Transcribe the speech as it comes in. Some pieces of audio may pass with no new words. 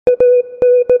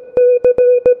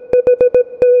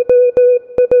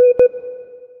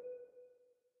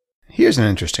Here's an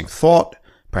interesting thought,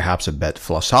 perhaps a bit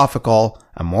philosophical,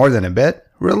 and more than a bit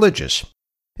religious.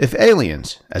 If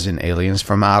aliens, as in aliens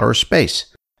from outer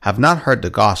space, have not heard the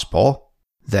gospel,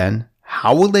 then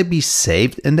how will they be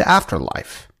saved in the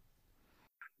afterlife?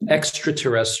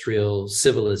 Extraterrestrial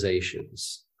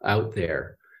civilizations out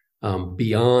there,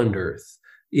 beyond Earth,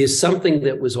 is something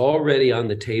that was already on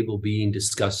the table being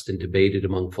discussed and debated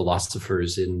among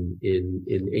philosophers in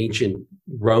ancient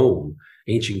Rome,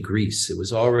 ancient Greece. It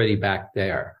was already back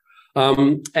there.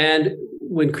 And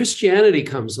when Christianity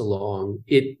comes along,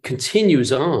 it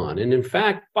continues on. And in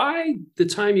fact, by the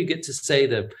time you get to say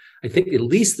I think at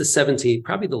least the 17th,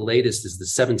 probably the latest is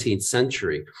the 17th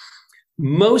century,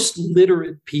 most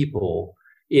literate people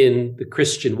in the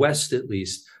Christian West, at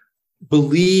least,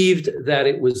 believed that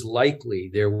it was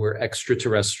likely there were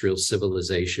extraterrestrial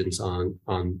civilizations on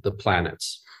the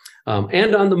planets,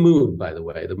 and on the moon, by the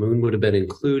way. The moon would have been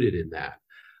included in that.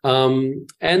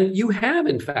 And you have,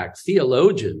 in fact,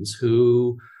 theologians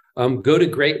who go to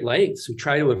great lengths, who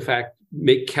try to, in fact,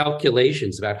 make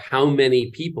calculations about how many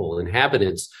people,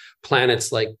 inhabitants,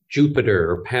 planets like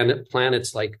Jupiter or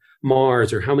planets like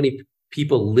Mars, or how many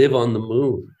people live on the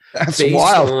moon. That's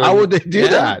wild. How would they do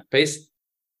that?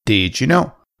 Did you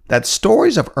know that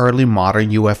stories of early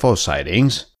modern UFO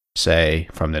sightings, say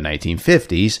from the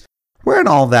 1950s, weren't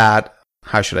all that,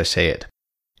 how should I say it,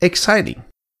 exciting?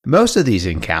 Most of these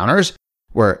encounters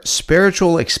were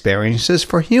spiritual experiences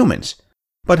for humans,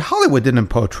 but Hollywood didn't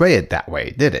portray it that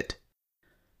way, did it?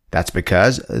 That's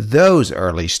because those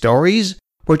early stories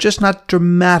were just not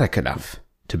dramatic enough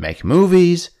to make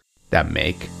movies that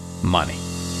make money.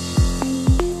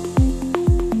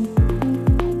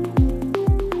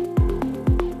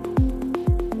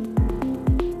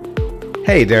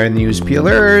 Hey there, News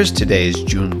Peelers. Today is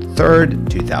June 3rd,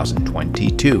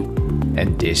 2022,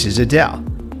 and this is Adele,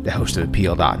 the host of the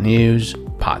Peel.News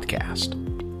podcast.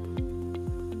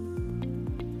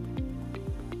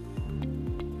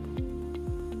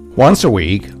 Once a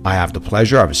week, I have the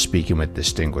pleasure of speaking with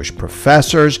distinguished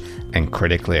professors and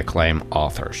critically acclaimed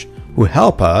authors who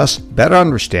help us better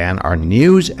understand our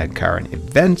news and current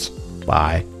events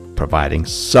by providing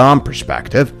some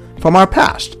perspective from our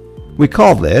past. We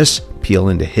call this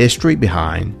peeling the history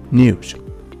behind news.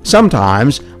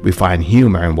 Sometimes we find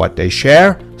humor in what they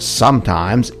share,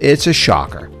 sometimes it's a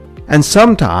shocker, and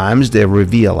sometimes they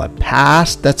reveal a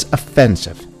past that's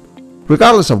offensive.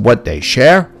 Regardless of what they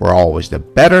share, we're always the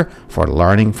better for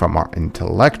learning from our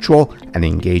intellectual and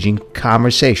engaging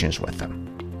conversations with them.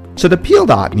 So the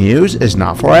Peel.News is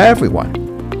not for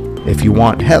everyone. If you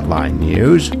want headline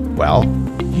news, well,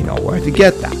 you know where to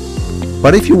get that.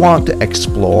 But if you want to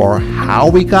explore how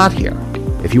we got here,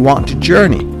 if you want to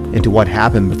journey into what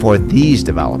happened before these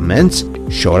developments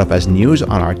showed up as news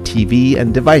on our TV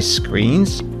and device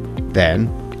screens, then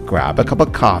grab a cup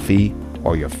of coffee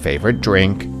or your favorite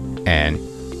drink and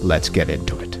let's get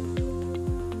into it.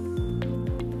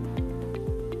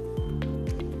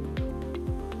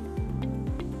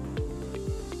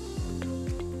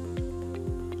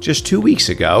 Just 2 weeks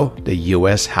ago, the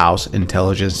U.S. House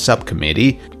Intelligence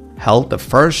Subcommittee held the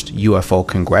first UFO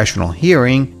congressional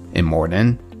hearing in more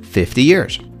than 50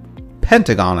 years.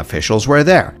 Pentagon officials were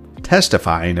there,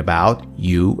 testifying about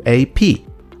UAP,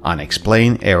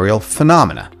 unexplained aerial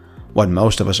phenomena, what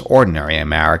most of us ordinary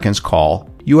Americans call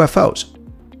UFOs.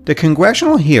 The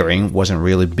congressional hearing wasn't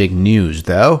really big news,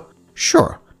 though.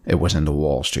 Sure, it was in the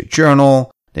Wall Street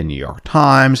Journal, the New York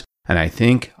Times, and I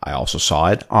think I also saw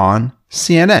it on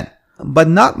CNN. But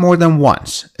not more than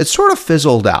once. It sort of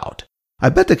fizzled out. I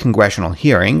bet the congressional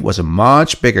hearing was a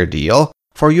much bigger deal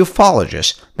for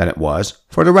ufologists than it was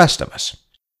for the rest of us.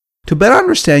 To better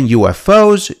understand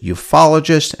UFOs,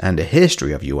 ufologists, and the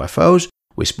history of UFOs,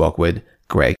 we spoke with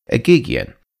Greg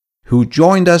Agigian, who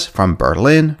joined us from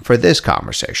Berlin for this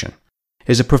conversation.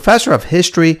 He's a professor of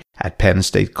history at Penn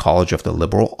State College of the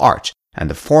Liberal Arts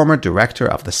and the former director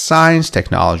of the Science,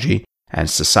 Technology, and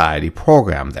Society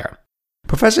program there.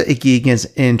 Professor Agigian's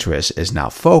interest is now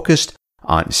focused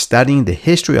on studying the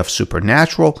history of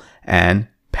supernatural and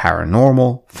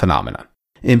paranormal phenomena.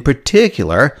 In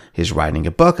particular, he's writing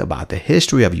a book about the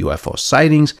history of UFO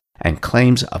sightings and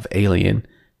claims of alien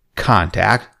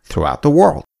contact throughout the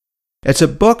world. It's a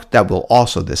book that we'll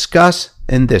also discuss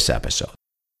in this episode.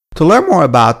 To learn more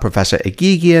about Professor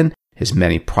Agigian, his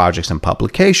many projects and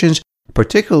publications,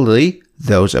 particularly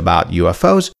those about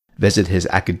UFOs, visit his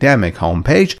academic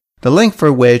homepage, the link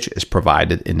for which is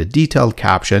provided in the detailed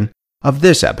caption of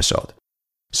this episode.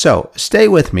 So stay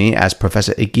with me as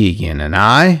Professor Agigian and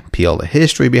I peel the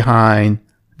history behind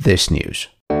this news.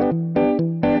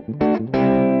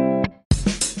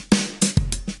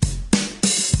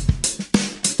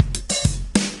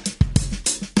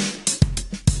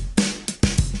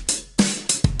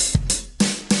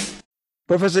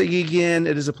 Professor Egan,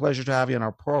 it is a pleasure to have you on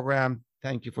our program.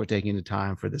 Thank you for taking the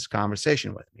time for this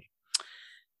conversation with me.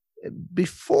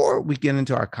 Before we get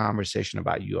into our conversation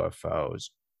about UFOs,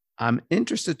 I'm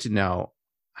interested to know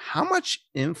how much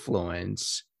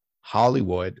influence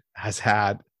Hollywood has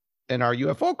had in our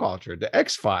UFO culture, the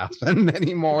X-Files and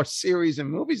many more series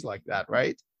and movies like that,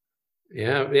 right?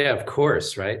 Yeah, of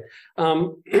course, right?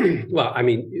 Well, I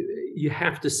mean, you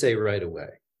have to say right away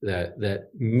that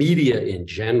media in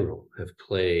general have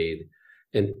played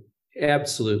an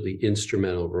absolutely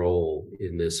instrumental role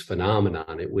in this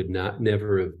phenomenon. It would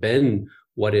never have been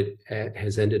what it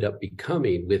has ended up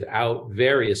becoming without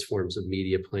various forms of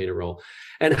media playing a role.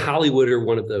 And Hollywood are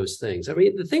one of those things. I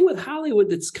mean, the thing with Hollywood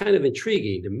that's kind of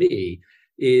intriguing to me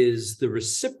is the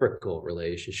reciprocal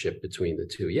relationship between the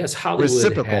two. Yes,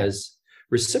 Hollywood has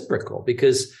reciprocal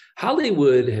because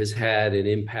Hollywood has had an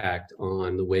impact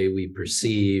on the way we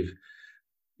perceive,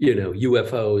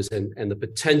 UFOs and the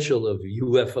potential of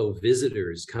UFO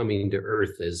visitors coming to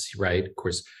Earth as, right? Of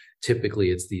course, typically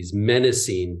it's these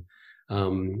menacing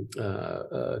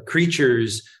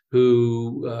creatures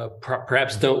who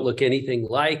perhaps don't look anything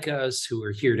like us, who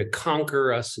are here to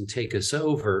conquer us and take us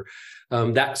over,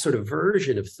 that sort of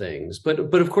version of things. But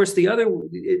of course,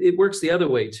 it works the other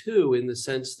way too, in the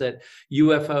sense that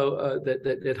UFO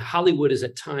that Hollywood has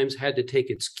at times had to take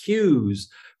its cues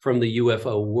from the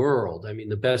UFO world. I mean,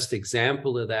 the best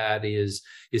example of that is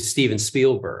Steven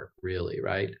Spielberg, really,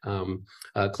 right?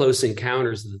 Close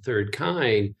Encounters of the Third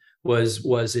Kind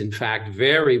was in fact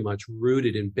very much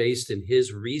rooted and based in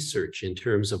his research in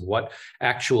terms of what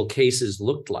actual cases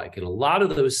looked like. And a lot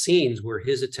of those scenes were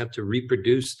his attempt to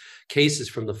reproduce cases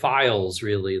from the files,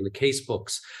 really, in the case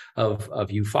books of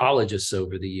ufologists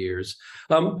over the years.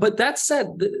 But that said,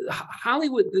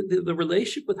 Hollywood, the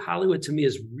relationship with Hollywood to me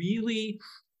is really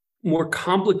more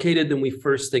complicated than we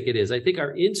first think it is. I think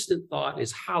our instant thought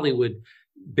is Hollywood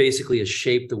basically has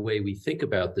shaped the way we think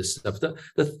about this stuff.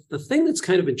 The thing that's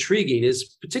kind of intriguing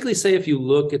is, particularly say if you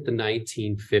look at the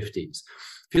 1950s,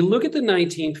 if you look at the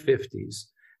 1950s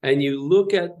and you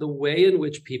look at the way in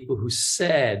which people who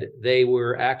said they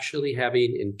were actually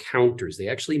having encounters, they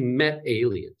actually met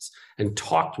aliens and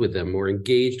talked with them or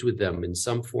engaged with them in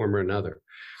some form or another,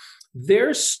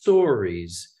 their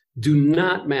stories do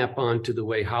not map onto the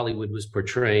way Hollywood was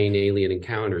portraying alien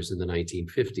encounters in the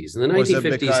 1950s. In the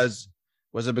 1950s,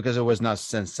 was it because it was not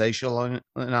sensational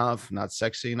enough, not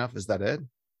sexy enough? Is that it?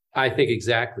 I think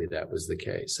exactly that was the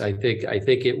case. I think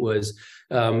it was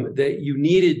that you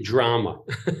needed drama,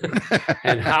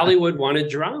 and Hollywood wanted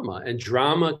drama, and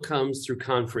drama comes through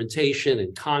confrontation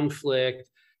and conflict,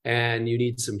 and you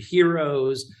need some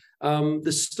heroes.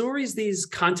 The stories, these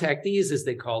contactees, as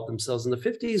they called themselves in the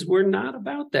 50s, were not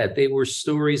about that. They were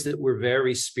stories that were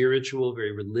very spiritual,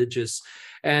 very religious.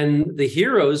 And the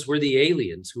heroes were the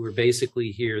aliens who were basically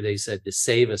here, they said, to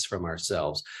save us from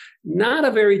ourselves. Not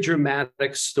a very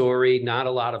dramatic story, not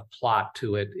a lot of plot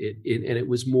to it. And it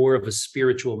was more of a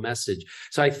spiritual message.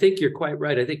 So I think you're quite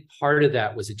right. I think part of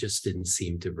that was it just didn't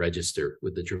seem to register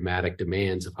with the dramatic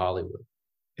demands of Hollywood.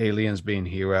 Aliens being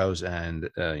heroes and,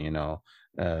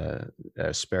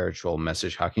 a spiritual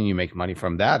message. How can you make money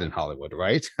from that in Hollywood,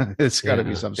 right? It's got to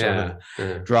be some sort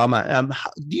of drama.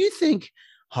 Do you think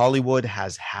Hollywood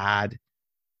has had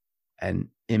an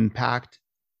impact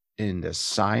in the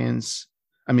science,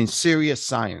 serious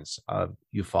science of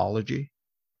ufology?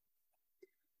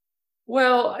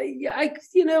 Well,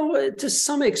 to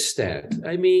some extent,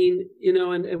 and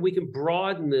we can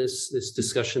broaden this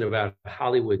discussion about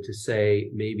Hollywood to say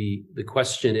maybe the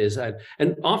question is,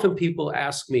 and often people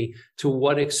ask me, to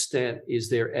what extent is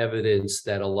there evidence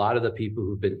that a lot of the people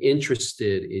who've been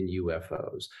interested in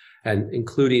UFOs, and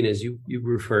including, as you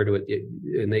refer to it,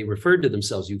 and they referred to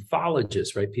themselves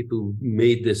ufologists, right? People who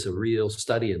made this a real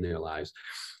study in their lives,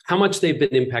 how much they've been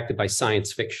impacted by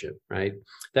science fiction, right?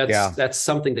 That's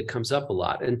something that comes up a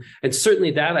lot. And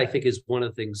certainly that, I think, is one of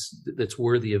the things that's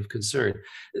worthy of concern.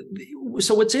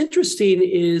 So what's interesting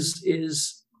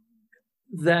is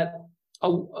that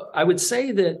I would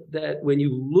say that when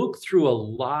you look through a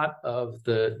lot of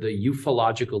the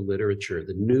ufological literature,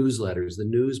 the newsletters, the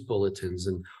news bulletins,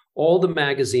 and all the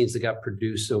magazines that got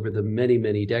produced over the many,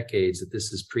 many decades that this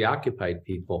has preoccupied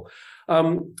people,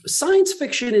 science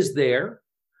fiction is there.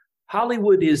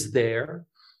 Hollywood is there.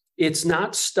 It's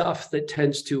not stuff that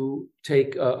tends to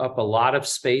take up a lot of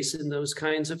space in those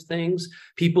kinds of things.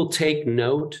 People take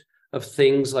note of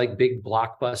things like big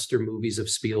blockbuster movies of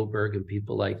Spielberg and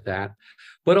people like that.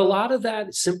 But a lot of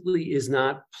that simply is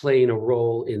not playing a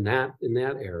role in that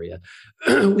area.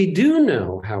 We do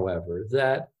know, however,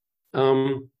 that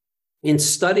in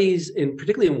studies, and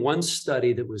particularly in one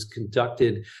study that was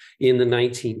conducted in the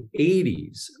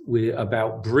 1980s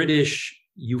about British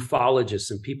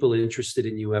ufologists and people interested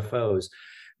in UFOs,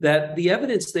 that the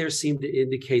evidence there seemed to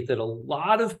indicate that a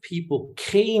lot of people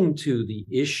came to the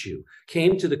issue,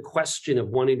 came to the question of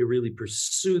wanting to really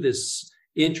pursue this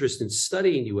interest in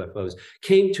studying UFOs,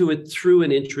 came to it through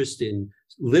an interest in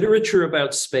literature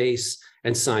about space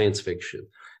and science fiction.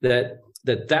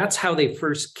 That's how they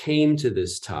first came to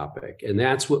this topic. And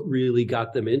that's what really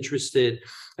got them interested.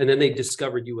 And then they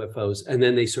discovered UFOs, and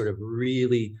then they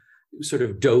really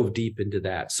dove deep into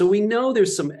that. So we know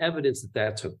there's some evidence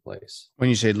that took place. When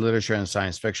you say literature and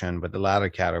science fiction, but the latter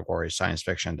category, science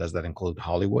fiction, does that include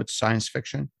Hollywood science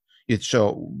fiction?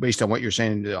 So based on what you're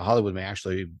saying, Hollywood may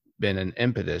actually been an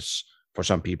impetus for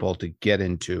some people to get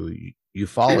into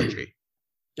ufology.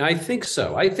 I think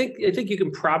so. I think you can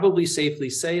probably safely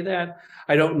say that.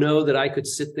 I don't know that I could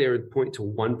sit there and point to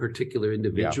one particular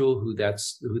individual who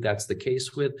that's the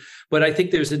case with, but I think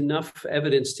there's enough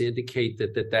evidence to indicate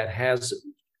that has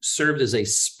served as a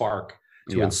spark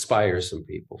to inspire some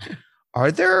people.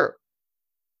 Are there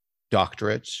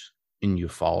doctorates in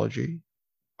ufology?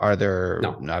 Are there?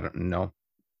 No.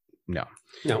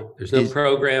 No. There's no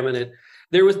program in it.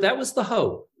 That was the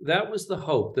hope.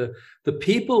 The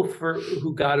people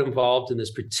who got involved in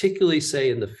this, particularly say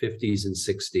in the 50s and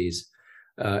 60s,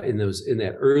 in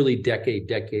that early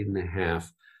decade and a half,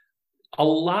 a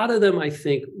lot of them, I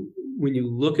think, when you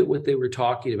look at what they were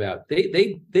talking about,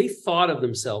 they thought of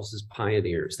themselves as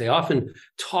pioneers. They often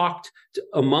talked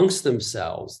amongst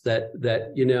themselves that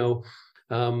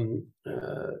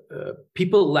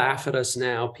people laugh at us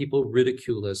now, people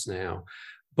ridicule us now.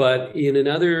 But in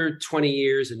another 20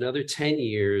 years, another 10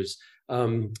 years,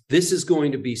 this is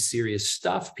going to be serious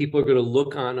stuff. People are going to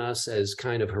look on us as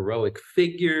kind of heroic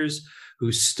figures who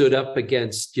stood up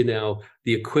against, the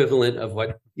equivalent of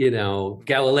what,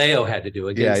 Galileo had to do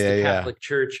against the Catholic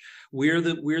Church. We're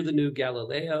the new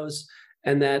Galileos,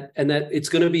 and that it's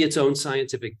going to be its own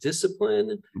scientific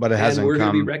discipline. But we're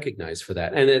going to be recognized for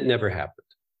that. And it never happened.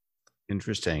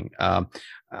 Interesting.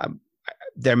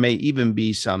 There may even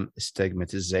be some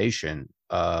stigmatization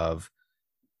of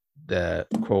the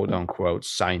quote unquote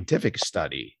scientific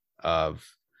study of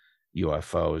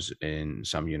UFOs in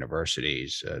some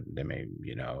universities. They may,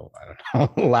 I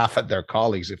don't know, laugh at their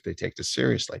colleagues if they take this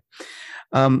seriously.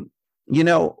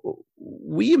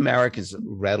 We Americans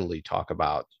readily talk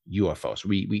about UFOs.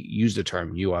 We use the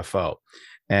term UFO,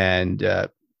 and I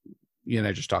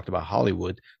just talked about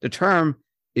Hollywood. The term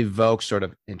evokes sort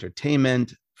of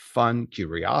entertainment, fun,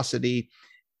 curiosity.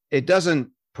 It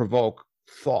doesn't provoke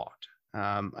thought.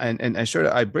 And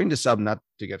I bring this up not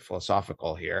to get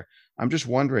philosophical here. I'm just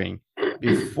wondering,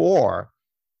 before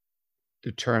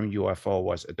the term UFO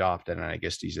was adopted, and I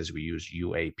guess these days we use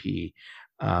UAP,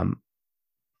 how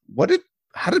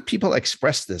did people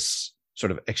express this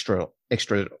sort of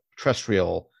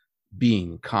extraterrestrial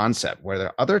being concept? Were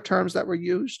there other terms that were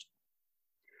used?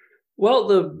 Well,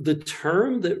 the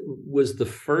term that was the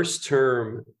first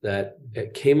term that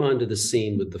came onto the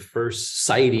scene with the first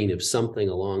sighting of something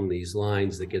along these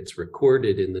lines that gets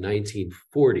recorded in the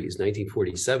 1940s,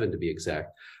 1947 to be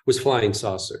exact, was flying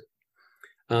saucer.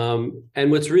 And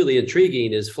what's really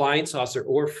intriguing is flying saucer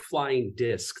or flying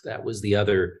disc. That was the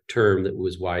other term that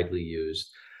was widely used.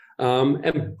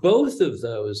 And both of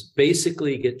those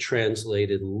basically get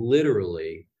translated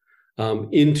literally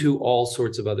into all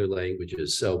sorts of other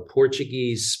languages. So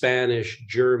Portuguese, Spanish,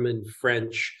 German,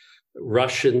 French,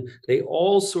 Russian, they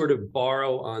all sort of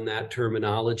borrow on that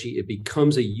terminology. It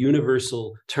becomes a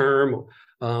universal term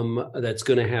that's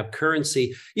going to have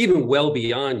currency, even well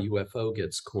beyond UFO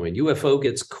gets coined. UFO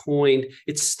gets coined.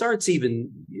 It starts even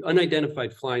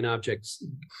unidentified flying objects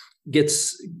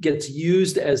gets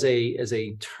used as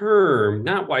a term,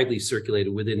 not widely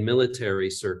circulated within military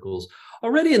circles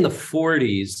already in the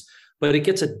 40s. But it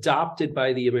gets adopted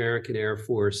by the American Air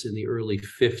Force in the early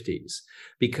 50s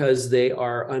because they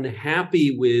are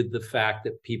unhappy with the fact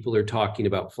that people are talking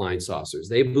about flying saucers.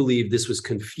 They believe this was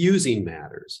confusing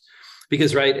matters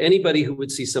because, right, anybody who would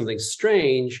see something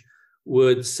strange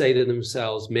would say to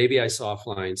themselves, maybe I saw a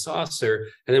flying saucer.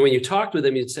 And then when you talked with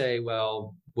them, you'd say,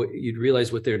 well, you'd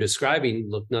realize what they're describing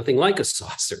looked nothing like a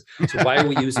saucer. So why are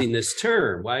we using this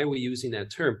term? Why are we using that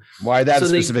term? Why that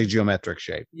specific geometric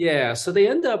shape? Yeah. So they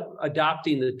end up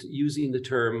using the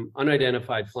term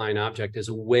unidentified flying object as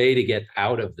a way to get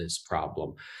out of this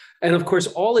problem. And of course,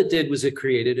 all it did was it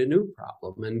created a new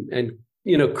problem. And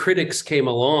critics came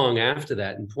along after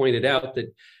that and pointed out that,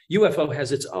 UFO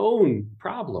has its own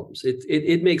problems.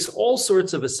 It makes all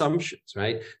sorts of assumptions,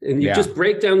 right? And you just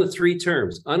break down the three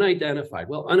terms: unidentified.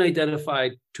 Well,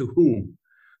 unidentified to whom?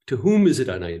 To whom is it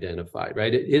unidentified,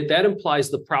 right? That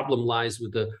implies the problem lies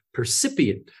with the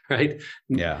percipient, right?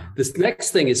 Yeah. This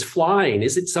next thing is flying.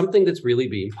 Is it something that's really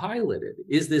being piloted?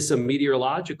 Is this a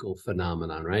meteorological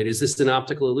phenomenon, right? Is this an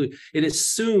optical illusion? It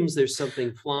assumes there's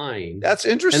something flying. That's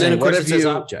interesting. And then, of course, it says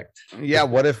object. Yeah.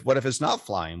 What if it's not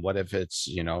flying? What if it's,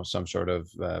 some sort of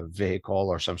vehicle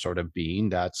or some sort of being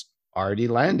that's already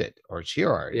landed or it's here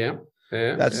already? Yeah.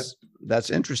 That's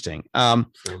interesting.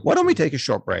 Why don't we take a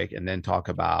short break and then talk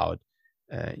about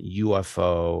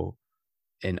UFO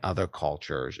in other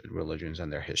cultures and religions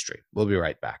and their history? We'll be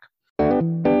right back.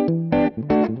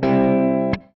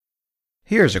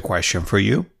 Here's a question for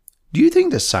you. Do you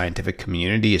think the scientific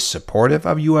community is supportive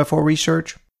of UFO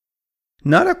research?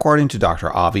 Not according to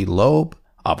Dr. Avi Loeb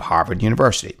of Harvard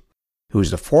University, who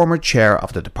is the former chair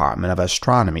of the Department of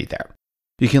Astronomy there.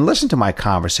 You can listen to my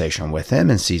conversation with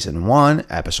him in Season 1,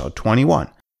 Episode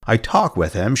 21. I talked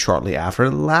with him shortly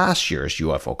after last year's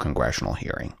UFO Congressional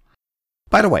hearing.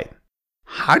 By the way,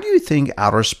 how do you think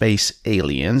outer space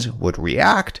aliens would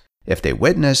react if they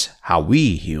witness how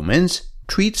we humans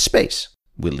treat space?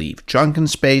 We leave junk in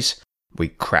space, we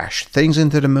crash things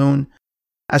into the moon.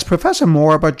 As Professor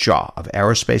Moraba Jha of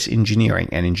Aerospace Engineering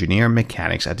and Engineer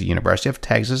Mechanics at the University of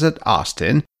Texas at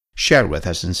Austin shared with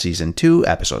us in Season 2,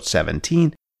 Episode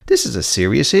 17, this is a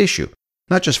serious issue,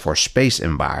 not just for space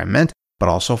environment, but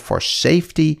also for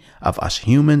safety of us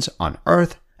humans on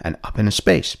Earth and up in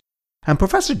space. And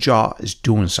Professor Jha is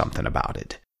doing something about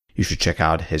it. You should check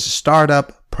out his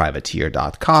startup,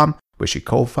 privateer.com, which he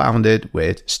co-founded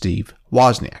with Steve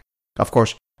Wozniak. Of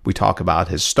course, we talk about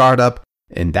his startup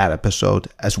in that episode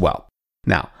as well.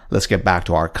 Now, let's get back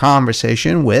to our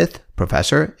conversation with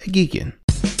Professor Egigian.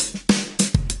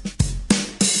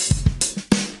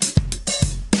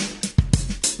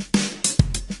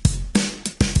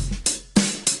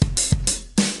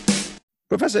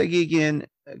 Professor Egigian,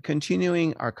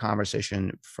 continuing our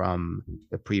conversation from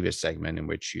the previous segment in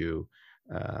which you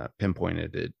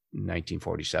pinpointed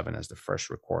 1947 as the first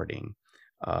recording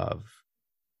of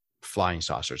flying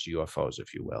saucers, UFOs,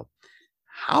 if you will.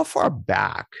 How far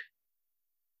back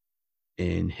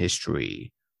in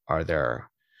history are there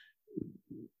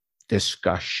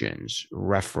discussions,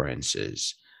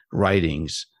 references,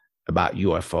 writings about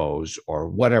UFOs or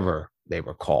whatever they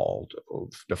were called,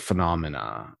 the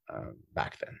phenomena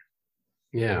back then?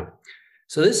 Yeah.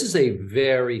 So this is a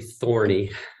very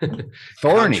thorny,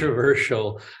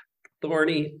 controversial,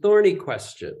 thorny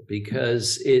question,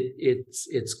 because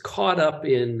it's caught up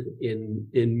in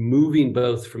moving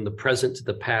both from the present to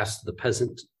the past, the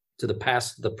present to the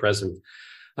past to the present.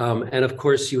 And of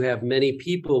course, you have many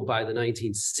people by the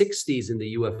 1960s in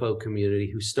the UFO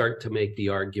community who start to make the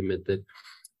argument that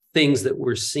things that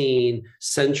were seen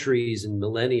centuries and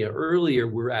millennia earlier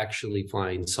were actually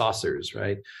flying saucers,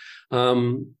 right?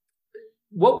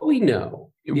 What we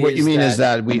know. What you mean is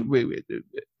that we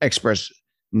experts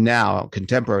now,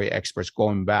 contemporary experts,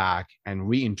 going back and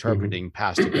reinterpreting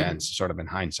past events, sort of in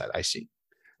hindsight. I see.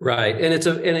 Right, and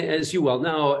as you well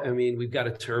know, I mean, we've got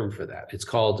a term for that. It's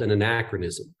called an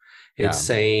anachronism. It's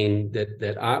saying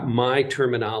that my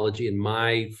terminology and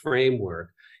my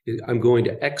framework, I'm going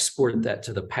to export that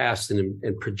to the past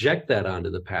and project that onto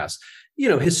the past. You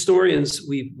know, historians,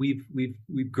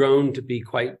 we've grown to be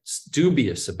quite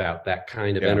dubious about that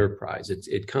kind of enterprise.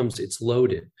 It's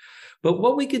loaded. But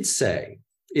what we could say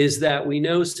is that we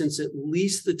know since at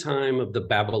least the time of the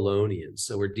Babylonians,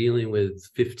 so we're dealing with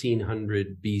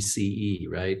 1500 BCE,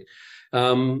 right?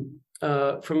 From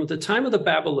the time of the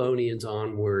Babylonians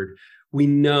onward, we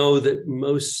know that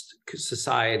most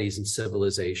societies and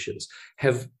civilizations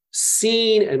have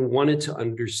seen and wanted to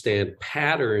understand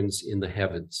patterns in the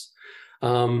heavens.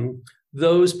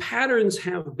 Those patterns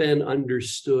have been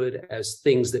understood as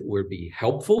things that would be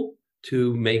helpful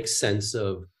to make sense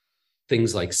of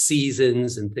things like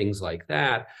seasons and things like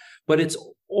that. But it's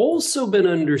also been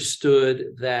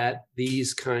understood that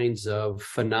these kinds of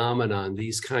phenomenon,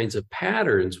 these kinds of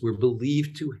patterns were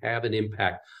believed to have an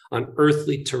impact on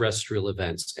earthly terrestrial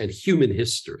events and human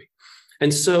history.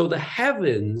 And so the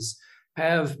heavens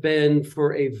have been,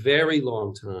 for a very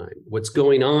long time, what's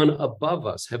going on above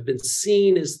us have been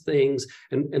seen as things,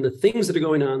 and the things that are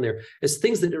going on there as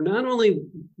things that are not only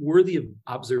worthy of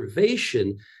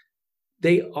observation,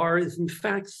 they are, in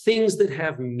fact, things that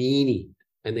have meaning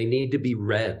and they need to be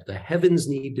read. The heavens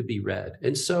need to be read.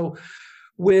 And so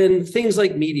when things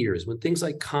like meteors, when things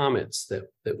like comets that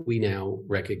we now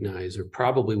recognize are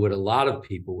probably what a lot of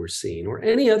people were seeing, or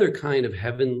any other kind of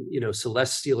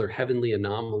celestial or heavenly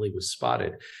anomaly was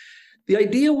spotted, the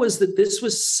idea was that this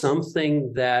was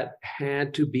something that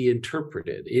had to be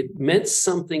interpreted. It meant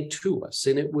something to us,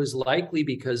 and it was likely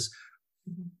because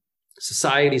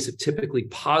societies have typically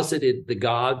posited the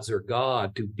gods or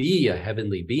God to be a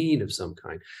heavenly being of some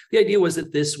kind. The idea was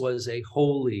that this was a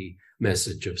holy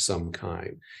message of some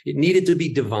kind. It needed to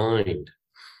be divined.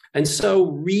 And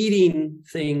so reading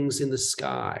things in the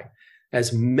sky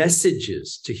as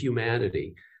messages to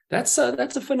humanity, that's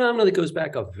a phenomenon that goes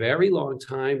back a very long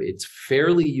time. It's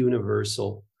fairly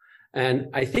universal. And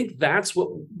I think that's what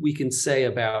we can say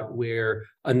about where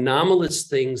anomalous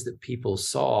things that people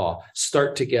saw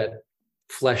start to get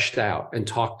fleshed out and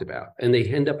talked about. And they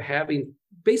end up having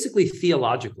basically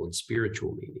theological and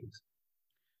spiritual meanings.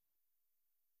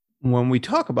 When we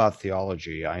talk about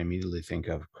theology, I immediately think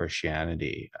of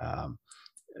Christianity,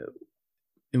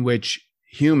 in which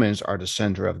humans are the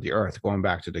center of the earth. Going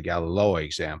back to the Galileo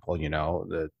example,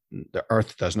 the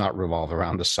earth does not revolve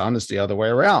around the sun, it's the other way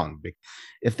around.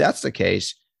 If that's the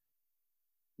case,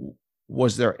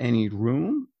 was there any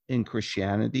room in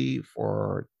Christianity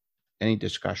for any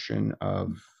discussion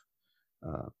of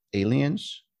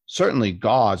aliens? Certainly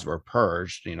gods were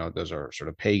purged, those are sort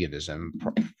of paganism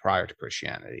prior to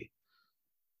Christianity.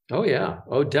 Oh yeah,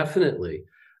 oh definitely.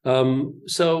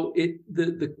 So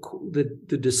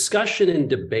the discussion and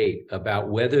debate about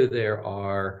whether there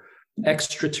are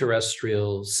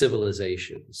extraterrestrial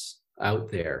civilizations out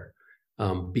there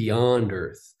beyond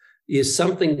Earth is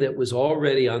something that was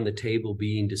already on the table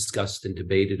being discussed and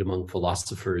debated among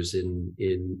philosophers in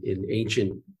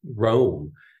ancient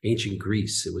Rome, ancient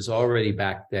Greece. It was already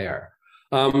back there.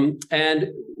 And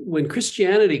when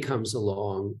Christianity comes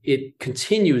along, it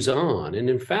continues on. And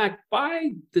in fact,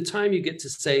 by the time you get to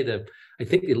say I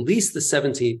think at least the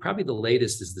 17th, probably the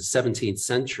latest is the 17th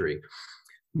century,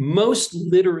 most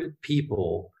literate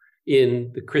people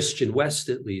in the Christian West,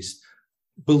 at least,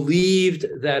 believed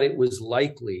that it was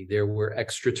likely there were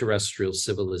extraterrestrial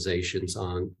civilizations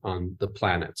on the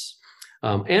planets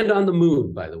and on the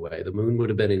moon, by the way. The moon would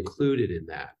have been included in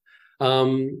that.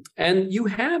 And you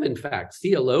have, in fact,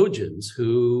 theologians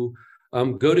who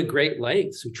go to great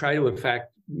lengths, who try to, in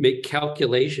fact, make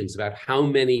calculations about how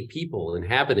many people,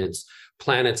 inhabitants,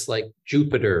 planets like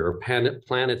Jupiter or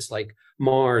planets like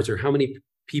Mars, or how many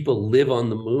people live on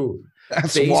the moon.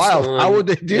 That's wild. How would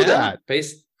they do that?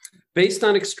 Based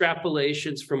on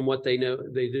extrapolations from what they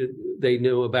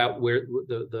know about where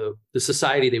the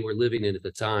society they were living in at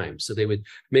the time. So they would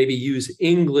maybe use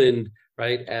England,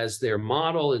 right, as their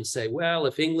model and say, well,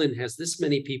 if England has this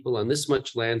many people on this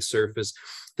much land surface,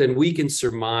 then we can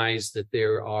surmise that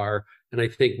there are, and I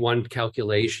think one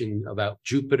calculation about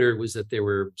Jupiter was that there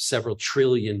were several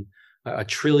trillion, a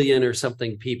trillion or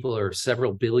something people, or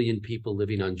several billion people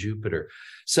living on Jupiter.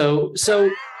 So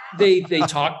they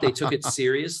took it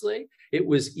seriously. It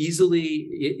was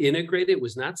easily integrated. It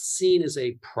was not seen as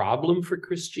a problem for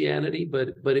Christianity, but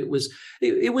it was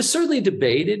certainly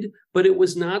debated, but it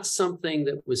was not something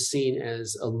that was seen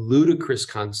as a ludicrous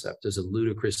concept, as a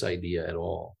ludicrous idea at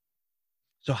all.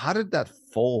 So how did that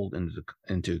fold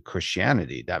into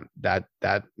Christianity?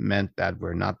 That meant that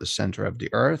we're not the center of the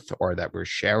earth, or that we're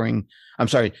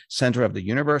center of the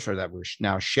universe, or that we're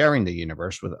now sharing the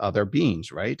universe with other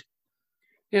beings, right?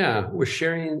 Yeah, we're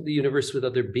sharing the universe with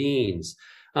other beings.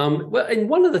 Well, and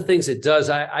one of the things it does,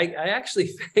 I actually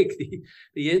think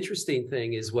the interesting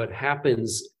thing is what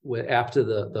happens after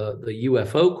the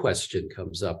UFO question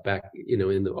comes up back,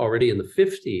 already in the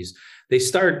 50s. They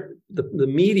start, the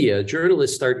media,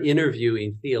 journalists start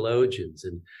interviewing theologians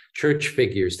and church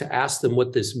figures to ask them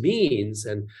what this means.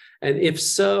 And if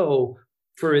so,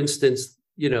 for instance,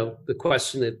 the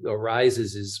question that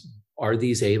arises is, are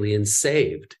these aliens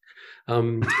saved?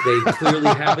 They clearly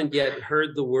haven't yet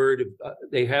heard the word.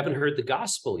 They haven't heard the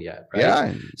gospel yet, right?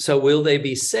 Yeah. So will they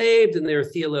be saved? And there are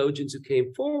theologians who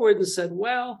came forward and said,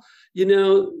 well,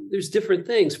 there's different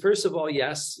things. First of all,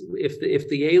 yes, if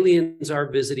the aliens are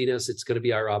visiting us, it's going to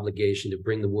be our obligation to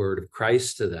bring the word of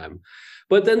Christ to them.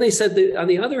 But then they said that, on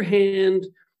the other hand,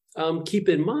 keep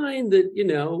in mind that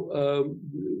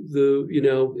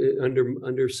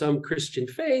under some Christian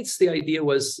faiths, the idea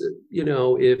was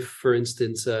if, for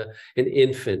instance, an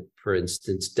infant, for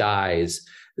instance, dies,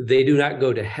 they do not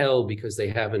go to hell because they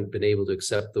haven't been able to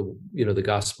accept the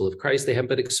gospel of Christ. They haven't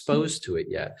been exposed to it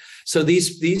yet. So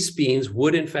these beings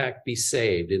would in fact be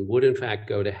saved and would in fact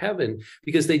go to heaven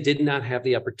because they did not have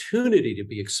the opportunity to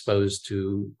be exposed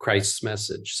to Christ's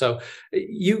message. So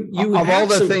you of all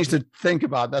the things to think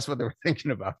about, that's what they were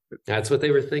thinking about. That's what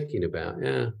they were thinking about.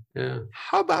 Yeah.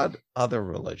 How about other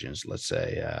religions? Let's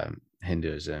say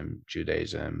Hinduism,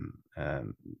 Judaism,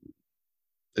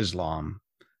 Islam.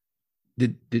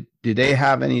 Did they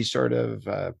have any sort of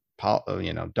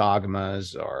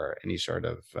dogmas or any sort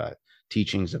of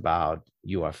teachings about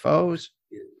UFOs?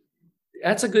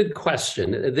 That's a good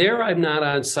question. There, I'm not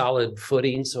on solid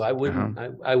footing, so I wouldn't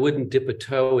I wouldn't dip a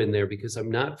toe in there because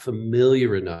I'm not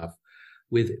familiar enough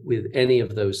with any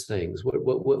of those things.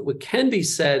 What can be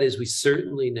said is we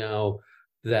certainly know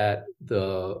that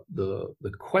the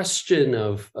question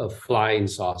of flying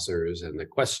saucers and the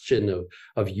question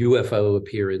of UFO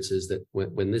appearances, that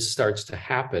when this starts to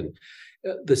happen,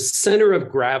 the center of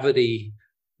gravity,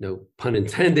 no pun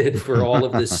intended, for all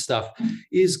of this stuff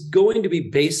is going to be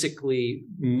basically,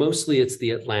 mostly it's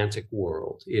the Atlantic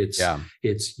world.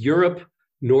 It's Europe,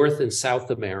 North and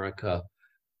South America.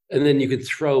 And then you could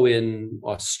throw in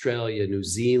Australia, New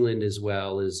Zealand as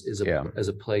well as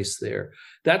a place there.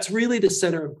 That's really the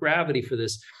center of gravity for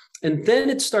this. And then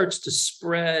it starts to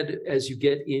spread as you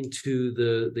get into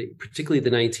the particularly the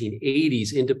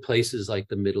 1980s, into places like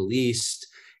the Middle East,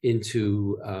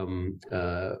 into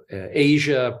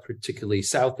Asia, particularly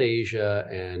South Asia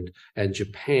and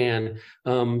Japan.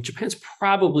 Japan's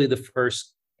probably the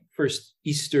first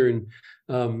East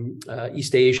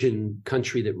Asian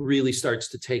country that really starts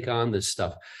to take on this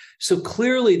stuff. So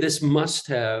clearly this must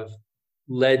have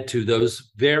led to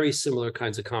those very similar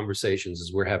kinds of conversations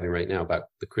as we're having right now about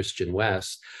the Christian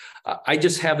West. I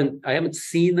haven't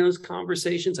seen those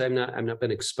conversations. I've not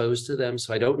been exposed to them,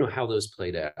 so I don't know how those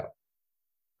played out.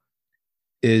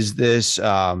 Is this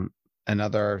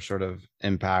another sort of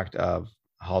impact of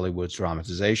Hollywood's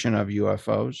dramatization of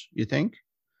UFOs, you think?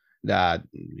 That,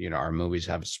 our movies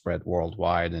have spread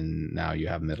worldwide and now you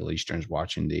have Middle Easterns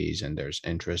watching these and there's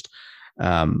interest.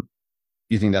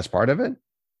 You think that's part of it?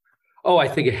 Oh, I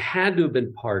think it had to have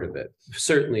been part of it.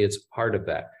 Certainly it's part of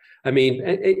that. I mean,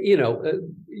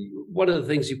 one of the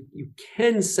things you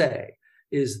can say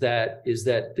is that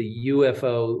the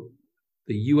UFO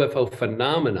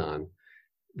phenomenon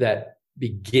that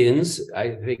begins,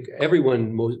 I think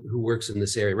everyone who works in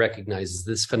this area recognizes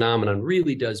this phenomenon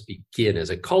really does begin as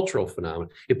a cultural phenomenon.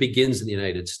 It begins in the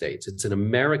United States. It's an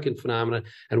American phenomenon.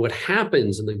 And what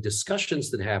happens in the discussions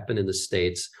that happen in the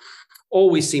States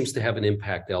always seems to have an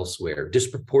impact elsewhere,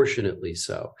 disproportionately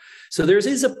so. So there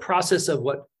is a process of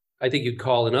what I think you'd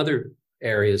call in other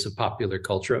areas of popular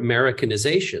culture,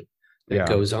 Americanization that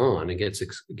goes on and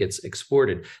gets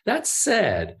exported. That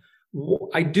said,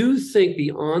 I do think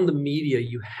beyond the media,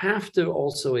 you have to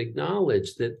also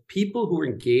acknowledge that people who are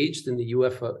engaged in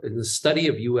the study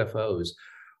of UFOs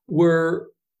were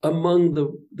among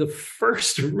the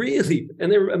first, really,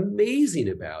 and they're amazing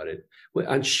about it,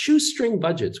 on shoestring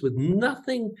budgets with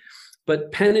nothing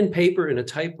but pen and paper and a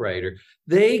typewriter.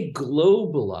 They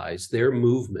globalized their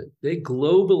movement. They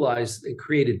globalized and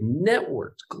created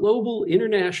networks, global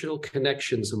international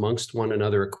connections amongst one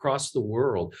another across the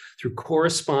world through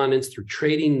correspondence, through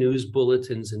trading news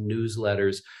bulletins and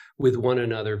newsletters with one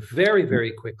another very,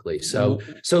 very quickly. So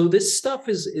this stuff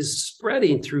is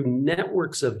spreading through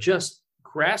networks of just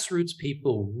grassroots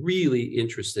people really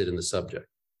interested in the subject.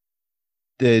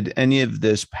 Did any of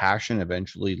this passion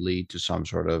eventually lead to some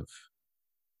sort of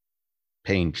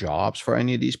paying jobs for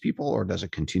any of these people, or does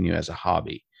it continue as a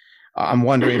hobby? I'm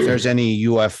wondering if there's any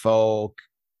UFO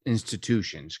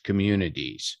institutions,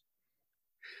 communities.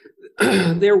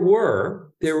 And there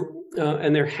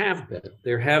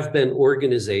have been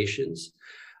organizations.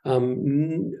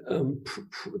 The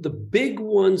big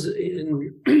ones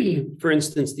in, for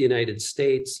instance, the United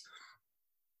States,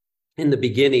 in the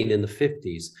beginning, in the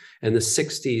 50s and the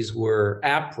 60s, were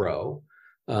APRO,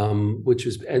 which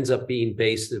ends up being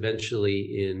based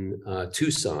eventually in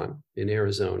Tucson, in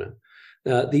Arizona.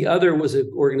 The other was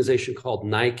an organization called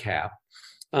NICAP.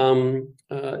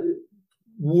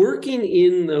 Working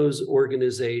in those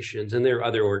organizations, and there are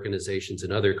other organizations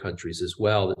in other countries as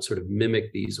well that sort of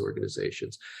mimic these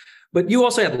organizations. But you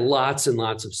also had lots and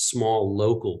lots of small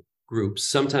local groups.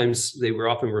 Sometimes they were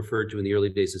often referred to in the early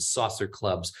days as saucer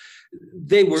clubs.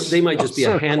 They might just be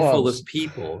a handful of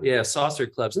people. Yeah, saucer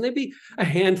clubs. And they'd be a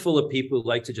handful of people who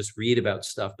like to just read about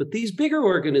stuff. But these bigger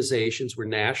organizations were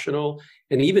national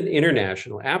and even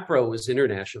international. APRO was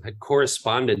international, had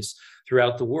correspondence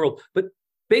throughout the world. But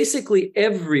basically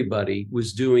everybody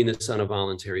was doing this on a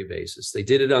voluntary basis. They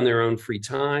did it on their own free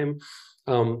time.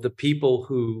 The people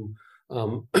who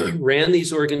ran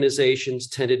these organizations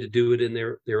tended to do it in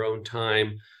their own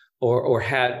time, or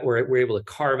were able to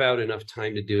carve out enough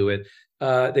time to do it.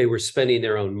 They were spending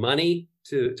their own money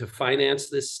to finance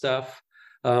this stuff.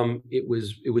 It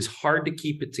was hard to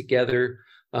keep it together.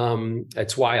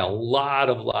 That's why a lot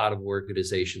of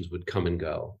organizations would come and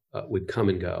go,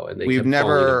 and they kept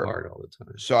falling apart all the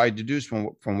time. So I deduce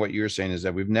from what you're saying is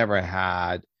that we've never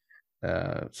had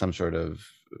some sort of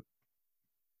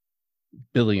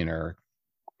billionaire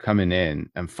coming in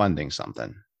and funding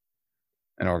something,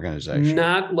 an organization.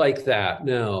 Not like that.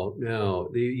 No.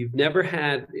 You've never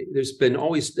had. There's been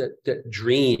always that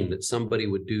dream that somebody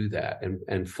would do that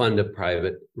and fund a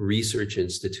private research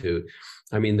institute.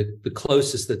 I mean, the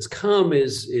closest that's come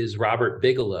is Robert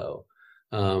Bigelow,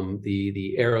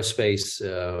 the aerospace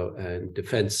and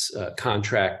defense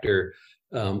contractor,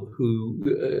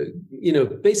 who,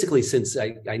 basically since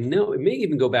I know it may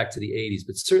even go back to the 80s,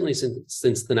 but certainly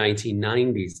since the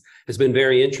 1990s, has been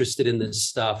very interested in this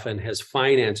stuff and has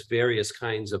financed various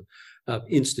kinds of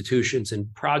institutions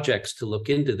and projects to look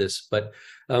into this. But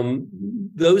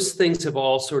those things have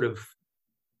all sort of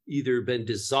either been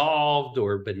dissolved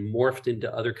or been morphed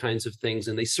into other kinds of things.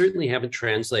 And they certainly haven't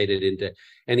translated into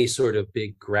any sort of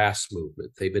big grass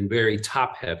movement. They've been very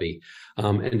top heavy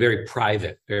and very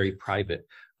private,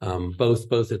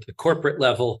 both at the corporate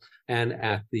level and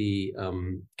at the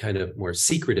kind of more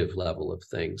secretive level of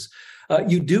things.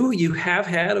 You have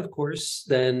had, of course,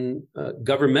 then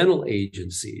governmental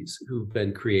agencies who've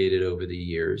been created over the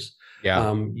years.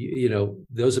 Yeah.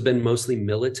 Those have been mostly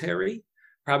military.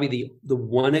 Probably the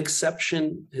one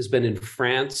exception has been in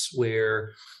France,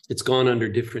 where it's gone under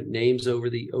different names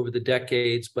over the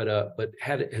decades, but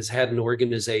has had an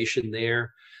organization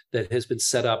there that has been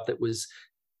set up that was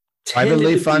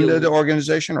privately funded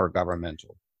organization or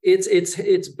governmental.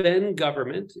 It's been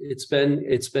government. It's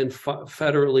been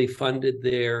federally funded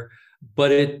there.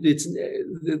 But it's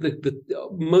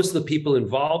most of the people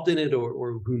involved in it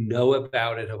or who know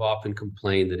about it have often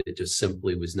complained that it just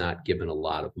simply was not given a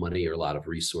lot of money or a lot of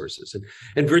resources.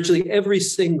 And virtually every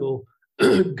single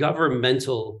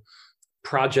governmental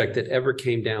project that ever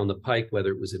came down the pike,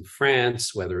 whether it was in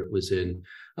France, whether it was in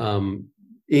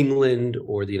England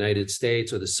or the United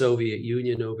States or the Soviet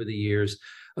Union over the years,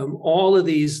 all of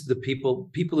these, the people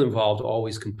involved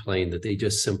always complained that they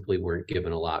just simply weren't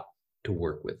given a lot to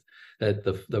work with. That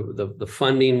the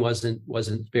funding wasn't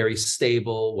very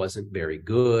stable, wasn't very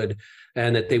good,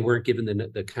 and that they weren't given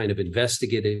the kind of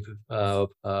investigative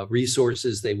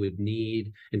resources they would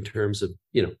need in terms of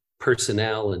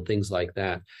personnel and things like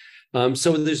that.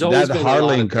 So there's always that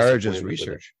hardly encourages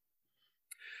research.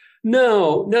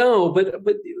 No, but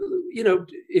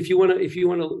if you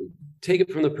want to take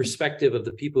it from the perspective of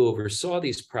the people who oversaw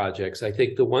these projects, I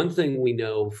think the one thing we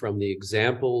know from the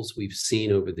examples we've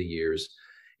seen over the years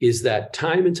is that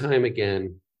time and time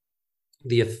again,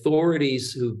 the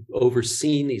authorities who've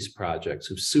overseen these projects,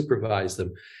 who've supervised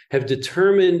them, have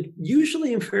determined,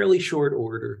 usually in fairly short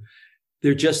order,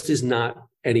 there just is not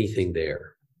anything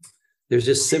there. There's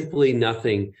just simply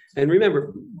nothing. And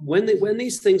remember, when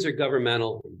these things are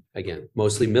governmental, again,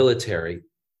 mostly military,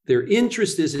 their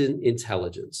interest is in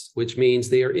intelligence, which means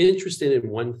they are interested in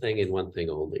one thing and one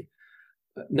thing only,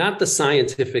 not the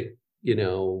scientific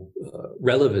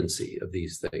relevancy of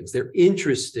these things. They're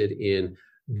interested in,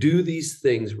 do these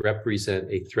things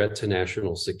represent a threat to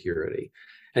national security?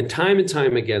 And time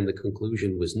again, the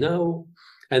conclusion was no.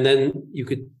 And then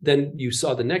you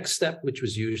saw the next step, which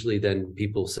was usually then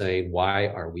people saying, why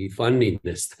are we funding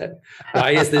this then?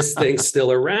 Why is this thing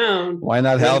still around? Why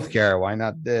not healthcare? Why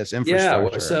not this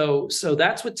infrastructure? Yeah, so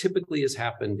that's what typically has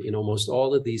happened in almost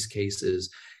all of these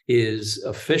cases. Is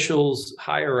officials,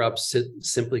 higher ups,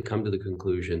 simply come to the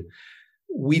conclusion,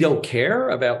 we don't care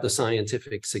about the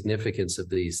scientific significance of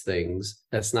these things.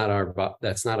 That's not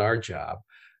our job.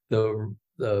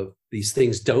 These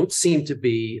things don't seem to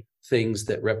be things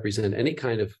that represent any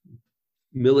kind of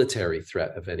military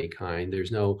threat of any kind.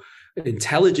 There's no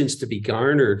intelligence to be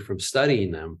garnered from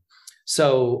studying them.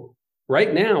 So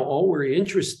right now, all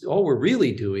we're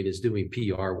really doing is doing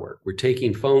PR work. We're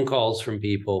taking phone calls from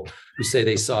people who say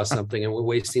they saw something, and we're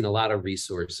wasting a lot of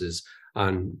resources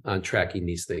on tracking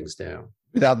these things down.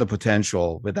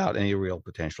 Without any real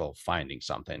potential of finding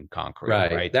something concrete.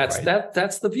 Right.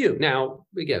 That's the view. Now,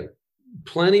 again,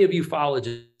 plenty of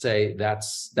ufologists say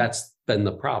that's been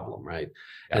the problem, right?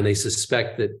 Yeah. And they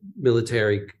suspect that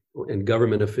military and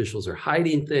government officials are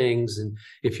hiding things. And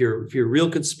if you're a real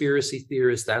conspiracy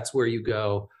theorist, that's where you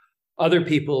go. Other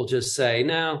people just say,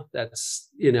 no, that's,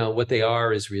 what they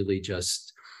are is really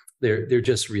just, they're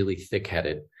just really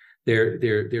thick-headed.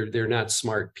 They're not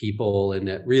smart people. And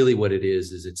that really what it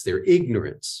is it's their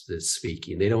ignorance that's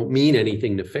speaking. They don't mean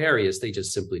anything nefarious. They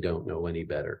just simply don't know any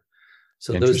better.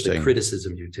 So those are the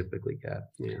criticisms you typically get.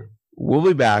 Yeah. We'll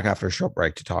be back after a short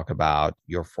break to talk about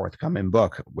your forthcoming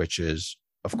book, which is,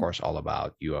 of course, all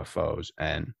about UFOs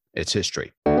and its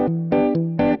history.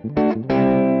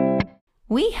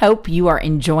 We hope you are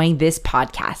enjoying this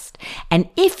podcast. And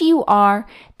if you are,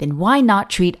 then why not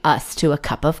treat us to a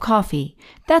cup of coffee?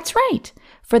 That's right.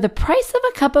 For the price of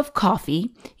a cup of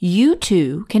coffee, you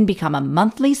too can become a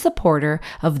monthly supporter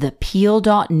of the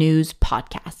Peel.News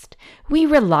podcast. We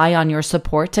rely on your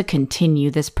support to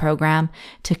continue this program,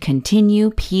 to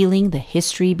continue peeling the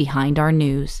history behind our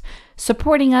news.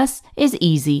 Supporting us is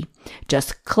easy.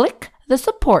 Just click the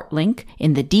support link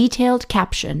in the detailed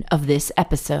caption of this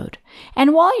episode.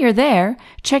 And while you're there,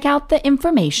 check out the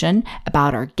information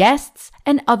about our guests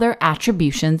and other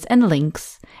attributions and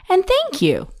links. And thank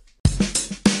you.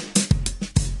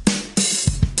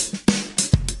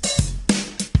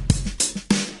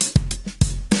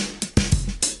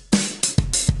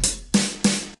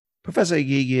 Professor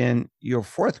Geoghegan, your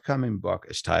forthcoming book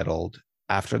is titled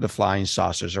After the Flying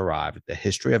Saucers Arrived, The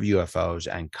History of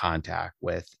UFOs and Contact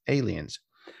with Aliens.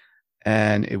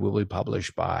 And it will be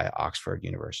published by Oxford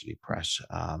University Press.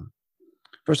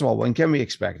 First of all, when can we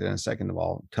expect it? And second of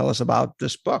all, tell us about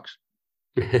this book.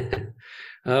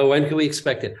 When can we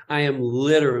expect it? I am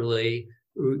literally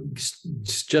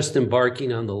just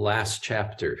embarking on the last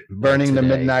chapter. Burning the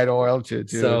midnight oil to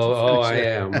I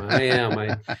am.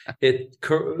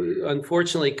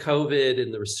 Unfortunately, COVID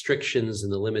and the restrictions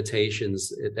and the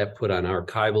limitations that put on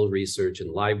archival research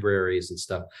and libraries and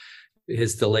stuff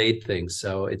has delayed things.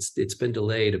 So it's been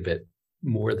delayed a bit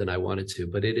more than I wanted to,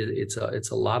 but it's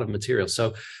a lot of material.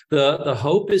 So the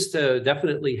hope is to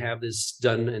definitely have this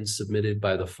done and submitted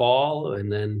by the fall, and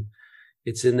then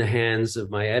it's in the hands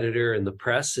of my editor and the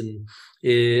press. And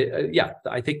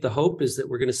I think the hope is that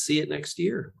we're going to see it next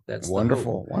year. That's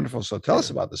wonderful. Wonderful. So tell us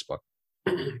about this book.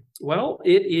 Well,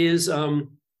 it is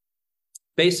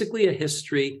basically a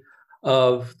history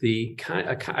of the kind.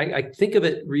 I think of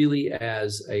it really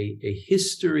as a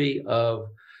history of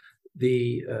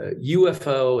the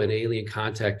UFO and alien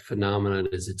contact phenomenon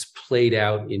as it's played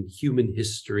out in human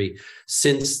history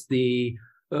since the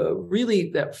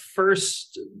really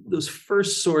those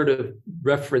first sort of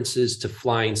references to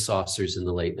flying saucers in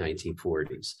the late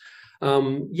 1940s.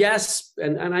 Yes,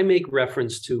 and I make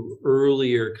reference to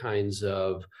earlier kinds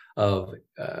of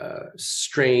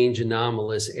strange,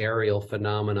 anomalous aerial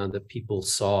phenomenon that people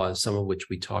saw, some of which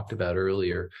we talked about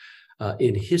earlier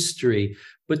in history.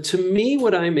 But to me,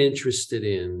 what I'm interested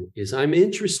in is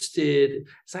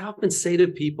as I often say to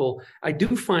people, I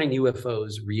do find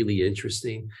UFOs really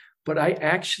interesting, but I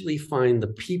actually find the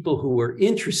people who are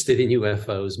interested in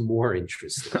UFOs more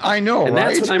interesting. I know, and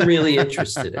right? That's what I'm really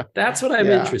interested in. That's what I'm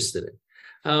interested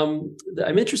in.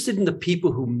 I'm interested in the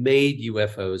people who made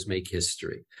UFOs make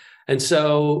history. And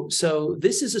so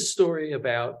this is a story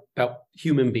about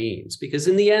human beings, because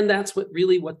in the end, that's what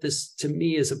this to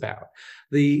me is about.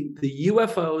 The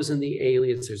UFOs and the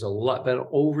aliens, there's a lot, but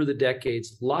over the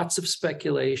decades, lots of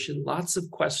speculation, lots of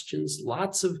questions,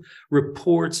 lots of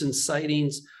reports and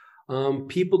sightings.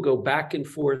 People go back and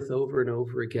forth over and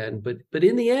over again. But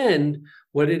in the end,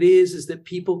 what it is that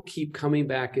people keep coming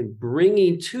back and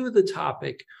bringing to the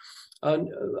topic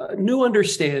new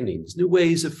understandings, new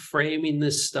ways of framing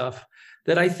this stuff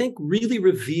that I think really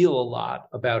reveal a lot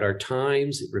about our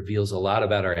times. It reveals a lot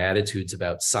about our attitudes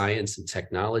about science and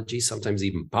technology, sometimes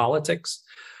even politics.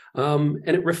 And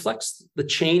it reflects the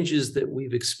changes that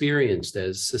we've experienced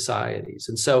as societies.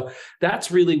 And so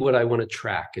that's really what I want to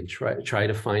track and try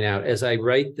to find out as I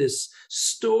write this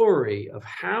story of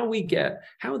how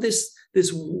this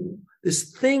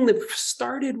thing that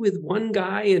started with one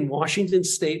guy in Washington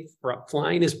State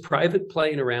flying his private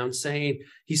plane around saying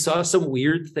he saw some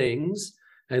weird things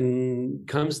and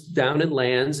comes down and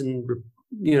lands and,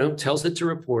 tells it to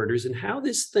reporters, and how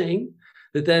this thing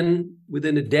that then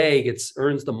within a day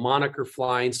earns the moniker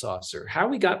flying saucer, how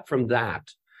we got from that,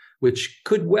 which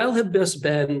could well have just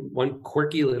been one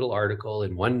quirky little article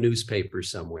in one newspaper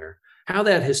somewhere, how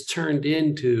that has turned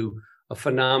into a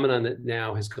phenomenon that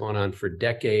now has gone on for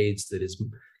decades, that has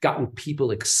gotten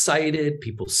people excited,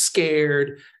 people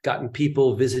scared, gotten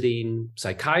people visiting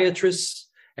psychiatrists,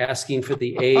 asking for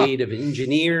the aid of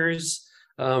engineers,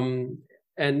 and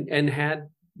had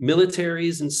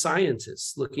militaries and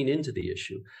scientists looking into the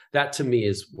issue. That to me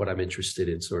is what I'm interested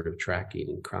in sort of tracking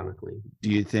and chronicling. Do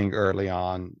you think early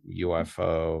on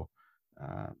UFO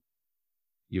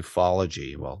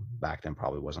ufology, well, back then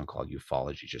probably wasn't called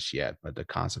ufology just yet, but the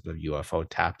concept of UFO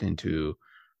tapped into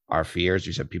our fears.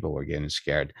 You said people were getting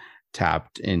scared,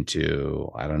 tapped into,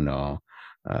 I don't know,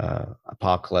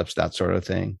 apocalypse, that sort of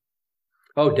thing.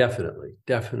 Oh, definitely,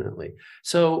 definitely.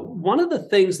 So one of the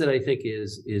things that I think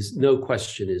is no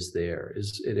question is there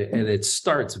is, and it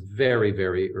starts very,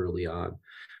 very early on,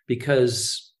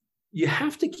 because you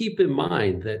have to keep in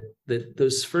mind that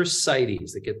those first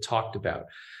sightings that get talked about,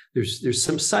 there's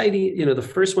some sighting, the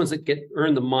first ones that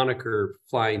earn the moniker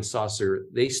flying saucer,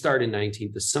 they start in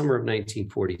the summer of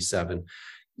 1947.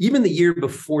 Even the year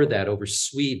before that, over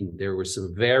Sweden, there were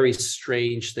some very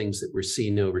strange things that were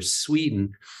seen over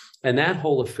Sweden. And that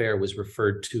whole affair was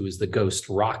referred to as the ghost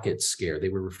rocket scare. They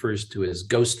were referred to as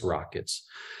ghost rockets.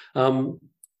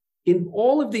 In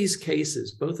all of these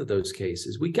cases, both of those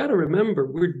cases, we got to remember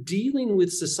we're dealing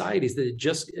with societies that had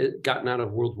just gotten out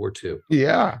of World War II.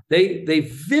 Yeah. They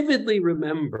vividly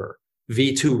remember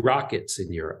V2 rockets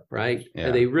in Europe, right? Yeah.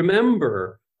 And they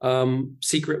remember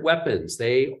secret weapons.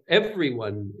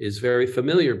 Everyone is very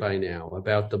familiar by now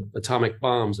about the atomic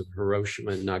bombs of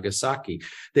Hiroshima and Nagasaki.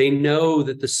 They know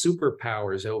that the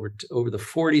superpowers over the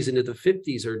 40s into the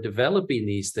 50s are developing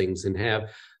these things and have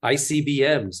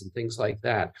ICBMs and things like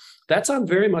that. That's on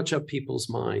very much up people's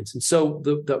minds. And so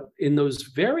in those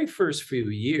very first few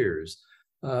years,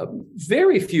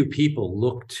 very few people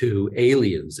look to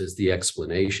aliens as the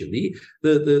explanation.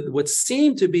 What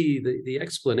seemed to be the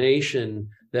explanation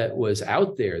that was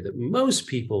out there that most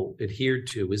people adhered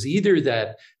to was either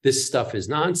that this stuff is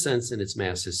nonsense and it's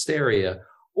mass hysteria,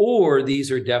 or these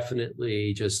are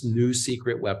definitely just new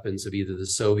secret weapons of either the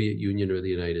Soviet Union or the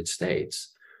United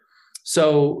States.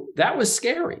 So that was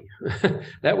scary.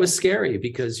 That was scary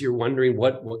because you're wondering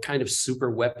what kind of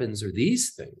super weapons are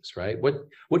these things, right?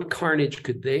 What carnage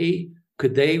could they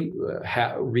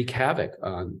wreak havoc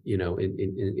on,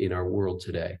 in our world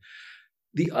today?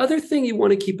 The other thing you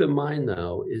want to keep in mind,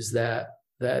 though, is that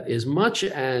as much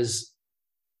as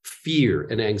fear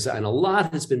and anxiety, and a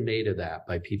lot has been made of that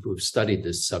by people who've studied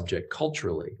this subject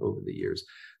culturally over the years,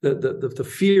 the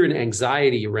fear and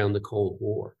anxiety around the Cold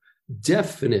War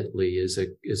definitely is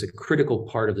a critical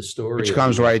part of the story. Which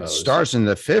comes starts in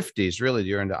the 50s, really,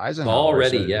 during the Eisenhower.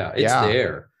 Already, yeah, it's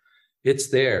there. It's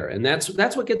there. And that's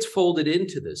what gets folded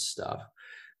into this stuff.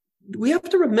 We have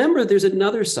to remember there's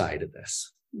another side of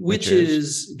this, which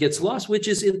gets lost, which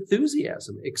is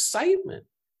enthusiasm, excitement,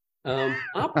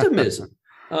 optimism.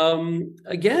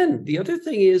 Again, the other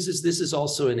thing is this is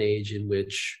also an age in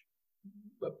which,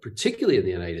 particularly in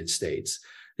the United States,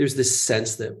 there's this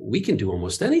sense that we can do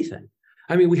almost anything.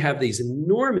 I mean, we have these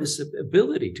enormous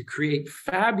ability to create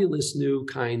fabulous new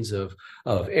kinds of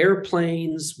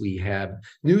airplanes. We have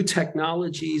new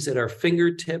technologies at our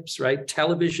fingertips, right?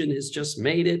 Television has just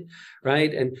made it,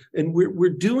 right? And we're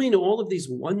doing all of these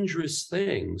wondrous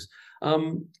things.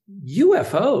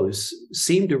 UFOs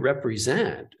seem to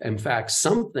represent, in fact,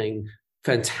 something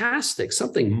fantastic,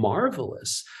 something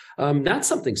marvelous. Not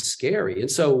something scary.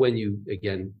 And so when you,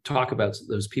 again, talk about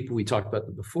those people we talked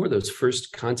about before, those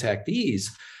first contactees,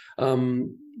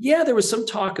 there was some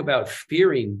talk about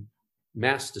fearing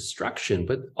mass destruction,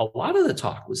 but a lot of the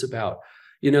talk was about,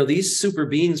 these super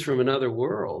beings from another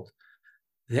world.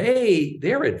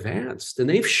 They're advanced and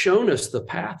they've shown us the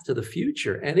path to the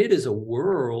future. And it is a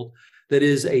world that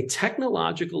is a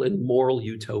technological and moral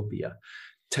utopia.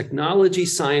 Technology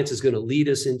science is going to lead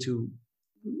us into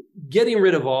getting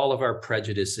rid of all of our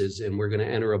prejudices, and we're going to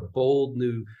enter a bold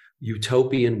new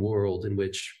utopian world in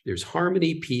which there's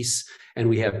harmony, peace, and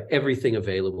we have everything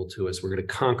available to us. We're going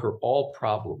to conquer all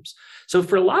problems. So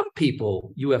for a lot of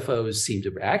people, UFOs seem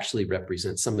to actually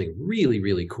represent something really,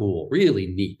 really cool, really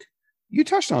neat. You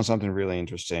touched on something really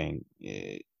interesting.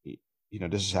 This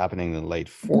is happening in the late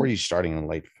 40s, starting in the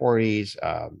late 40s,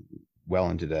 well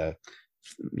into the,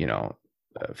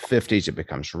 50s, it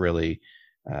becomes really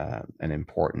an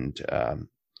important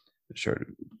sort of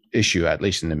issue, at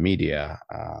least in the media,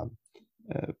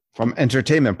 from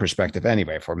entertainment perspective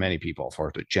anyway, for many people,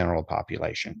 for the general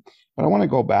population. But I want to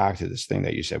go back to this thing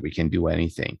that you said, we can do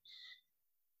anything.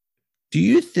 Do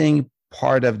you think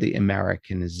part of the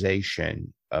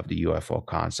Americanization of the UFO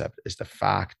concept is the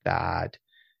fact that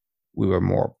we were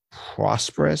more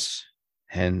prosperous,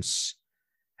 hence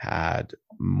had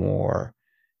more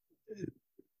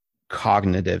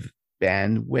cognitive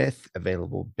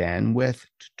available bandwidth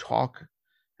to talk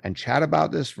and chat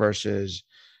about this versus,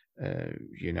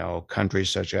 countries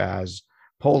such as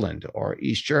Poland or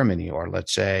East Germany, or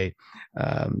let's say,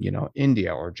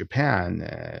 India or Japan,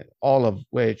 all of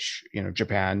which,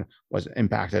 Japan was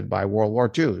impacted by World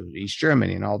War II, East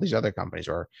Germany and all these other companies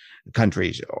or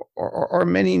countries, or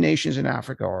many nations in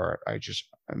Africa, or I just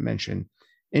mentioned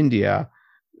India,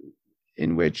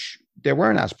 in which they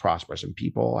weren't as prosperous and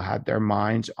people had their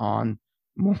minds on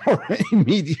more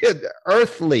immediate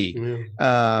earthly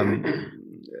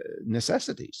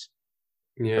necessities,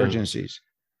 urgencies.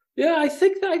 Yeah, I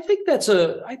think that's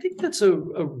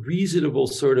a reasonable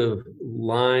sort of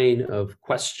line of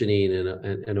questioning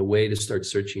and a way to start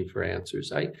searching for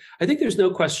answers. I think there's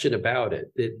no question about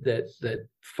it that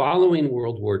following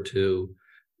World War II,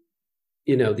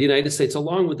 the United States,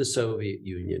 along with the Soviet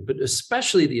Union, but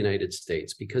especially the United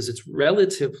States, because it's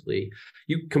relatively,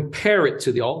 you compare it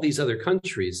to all these other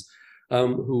countries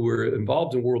who were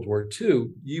involved in World War II,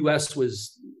 U.S.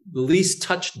 was the least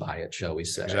touched by it, shall we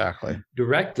say,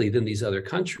 directly than these other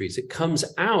countries. It comes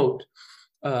out,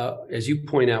 as you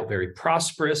point out, very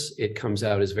prosperous. It comes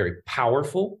out as very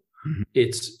powerful. Mm-hmm.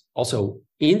 It's also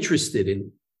interested in,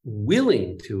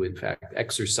 willing to, in fact,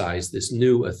 exercise this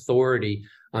new authority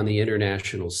on the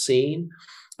international scene.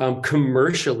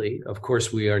 Commercially, of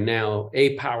course, we are now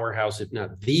a powerhouse, if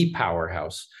not the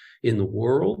powerhouse in the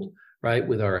world, right,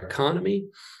 with our economy.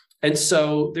 And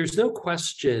so there's no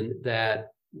question that,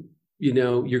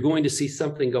 you're going to see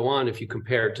something go on if you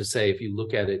compare it to, say, if you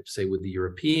look at it, say, with the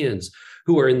Europeans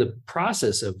who are in the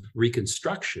process of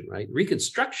reconstruction, right?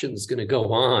 Reconstruction is going to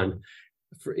go on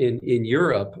in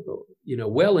Europe,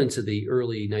 well into the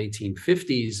early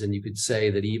 1950s. And you could say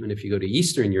that even if you go to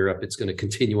Eastern Europe, it's going to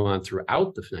continue on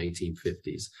throughout the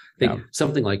 1950s. I think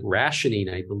something like rationing,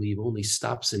 I believe, only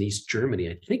stops in East Germany,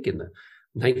 I think in the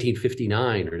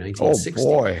 1959 or 1960. Oh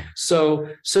boy.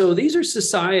 So these are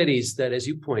societies that, as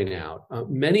you point out,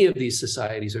 many of these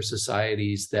societies are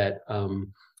societies that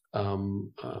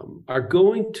are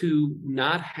going to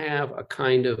not have a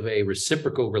kind of a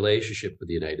reciprocal relationship with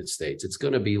the United States. It's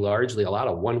going to be largely a lot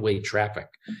of one-way traffic,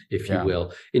 if you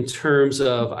will, in terms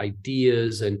of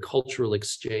ideas and cultural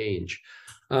exchange.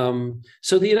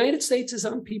 So the United States is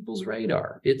on people's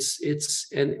radar.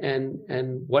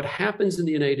 And what happens in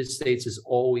the United States is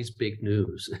always big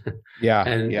news.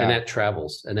 And that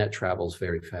travels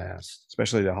very fast.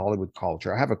 Especially the Hollywood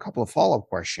culture. I have a couple of follow-up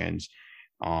questions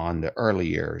on the early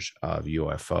years of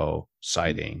UFO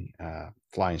sighting,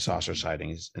 flying saucer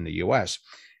sightings in the U.S.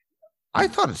 I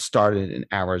thought it started in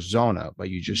Arizona, but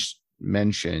you just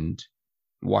mentioned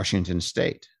Washington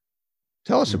State.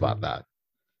 Tell us about that.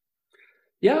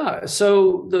 Yeah,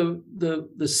 so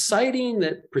the sighting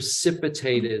that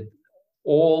precipitated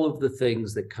all of the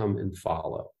things that come and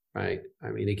follow, right?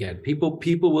 I mean, again, people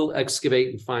will excavate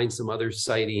and find some other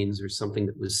sightings or something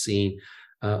that was seen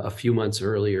a few months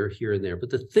earlier here and there. But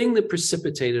the thing that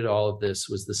precipitated all of this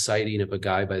was the sighting of a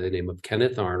guy by the name of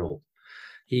Kenneth Arnold.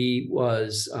 He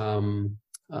was, in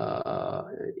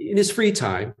his free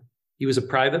time, he was a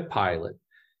private pilot.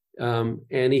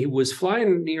 And he was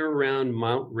flying near around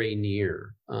Mount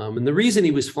Rainier. And the reason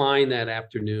he was flying that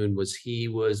afternoon was he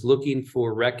was looking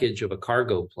for wreckage of a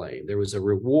cargo plane. There was a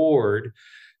reward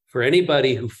for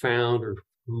anybody who found or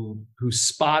who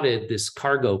spotted this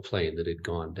cargo plane that had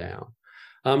gone down.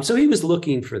 So he was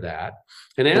looking for that.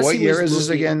 And as what year is this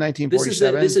again?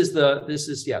 1947. This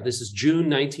is June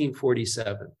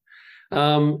 1947.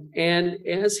 And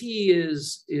as he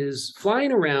is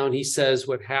flying around, he says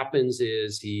what happens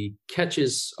is he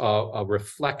catches a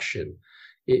reflection,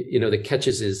 that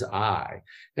catches his eye,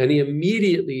 and he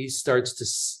immediately starts to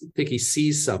think he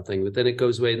sees something, but then it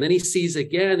goes away, and then he sees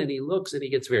again, and he looks, and he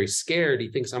gets very scared. He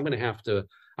thinks, I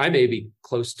may be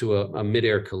close to a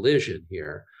midair collision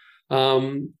here.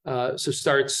 So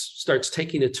starts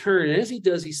taking a turn, and as he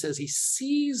does, he says he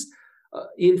sees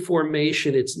in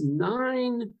formation, it's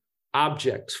 9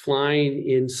 objects flying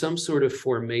in some sort of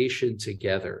formation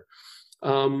together.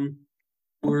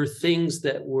 Were things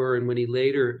that were, and when he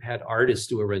later had artists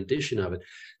do a rendition of it,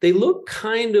 they look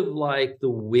kind of like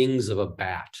the wings of a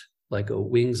bat,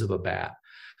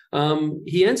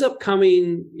 He ends up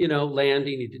coming,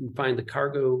 landing. He didn't find the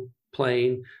cargo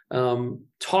plane,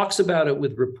 talks about it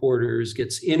with reporters,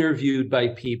 gets interviewed by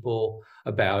people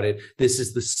about it. This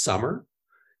is the summer.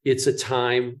 It's a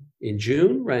time in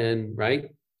June, right?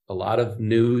 A lot of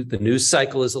the news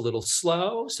cycle is a little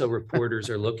slow, so reporters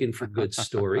are looking for good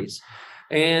stories.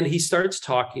 And he starts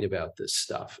talking about this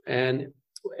stuff. And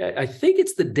I think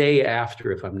it's the day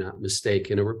after, if I'm not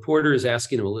mistaken, a reporter is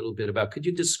asking him a little bit about, could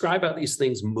you describe how these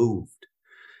things moved?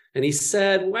 And he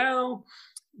said, well,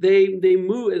 they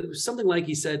moved, something like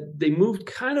he said, they moved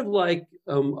kind of like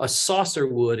a saucer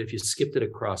would if you skipped it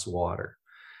across water.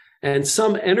 And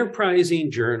some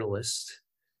enterprising journalist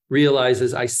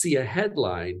realizes, I see a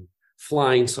headline,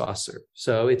 flying saucer.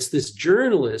 So it's this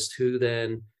journalist who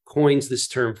then coins this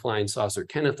term flying saucer.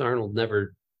 Kenneth Arnold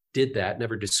never did that,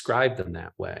 never described them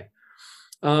that way.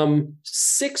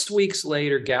 6 weeks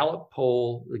later, the Gallup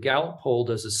poll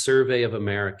does a survey of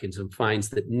Americans and finds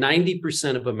that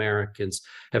 90% of Americans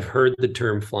have heard the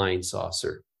term flying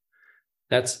saucer.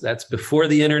 That's before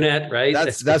the internet, right?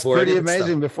 That's pretty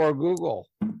amazing. Before Google.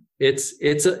 It's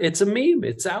a meme.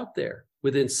 It's out there.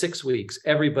 Within 6 weeks,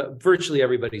 virtually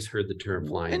everybody's heard the term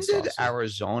flying saucer. When did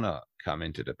Arizona come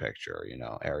into the picture?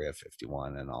 Area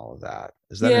 51 and all of that.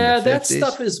 Is that yeah, in the 50s? That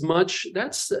stuff is much.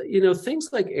 That's things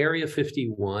like Area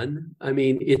 51. I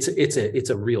mean, it's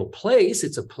a real place.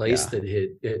 It's a place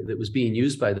that was being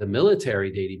used by the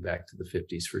military dating back to the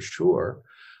 50s for sure.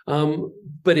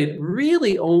 But it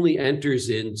really only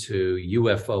enters into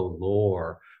UFO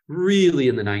lore really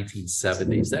in the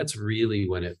 1970s. That's really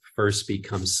when it first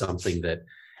becomes something that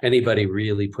anybody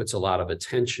really puts a lot of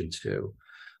attention to.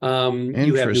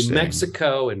 You have New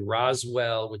Mexico and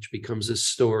Roswell, which becomes a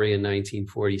story in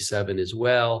 1947 as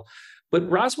well. But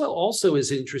Roswell also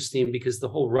is interesting because the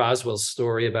whole Roswell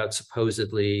story about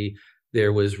supposedly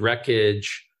there was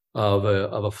wreckage of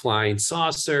a flying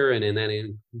saucer, and then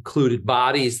it included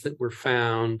bodies that were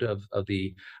found of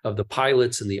the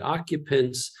pilots and the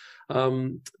occupants.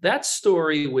 That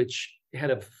story, which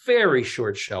had a very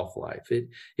short shelf life,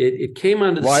 it came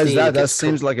onto the scene. Why is that? That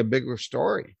seems like a bigger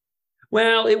story.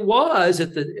 Well, it was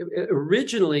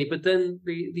originally, but then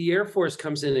the Air Force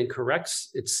comes in and corrects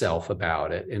itself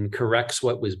about it and corrects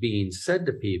what was being said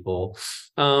to people.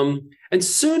 And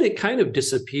soon it kind of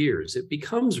disappears. It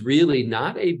becomes really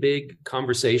not a big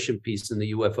conversation piece in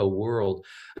the UFO world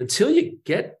until you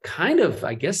get kind of,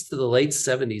 I guess, to the late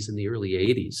 70s and the early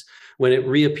 80s, when it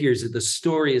reappears. The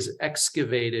story is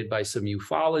excavated by some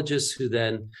ufologists who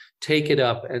then take it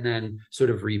up and then sort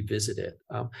of revisit it.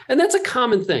 And that's a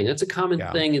common thing. That's a common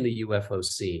thing in the UFO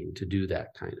scene, to do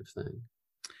that kind of thing.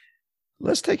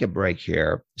 Let's take a break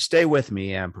here. Stay with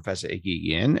me and Professor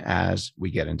Agigian as we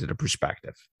get into the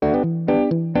perspective.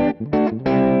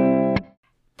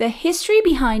 The History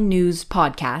Behind News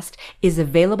podcast is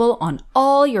available on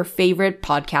all your favorite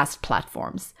podcast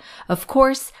platforms. Of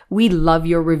course, we love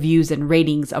your reviews and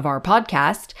ratings of our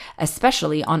podcast,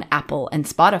 especially on Apple and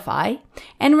Spotify.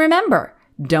 And remember,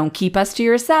 don't keep us to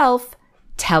yourself.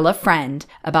 Tell a friend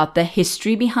about the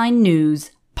History Behind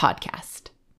News podcast.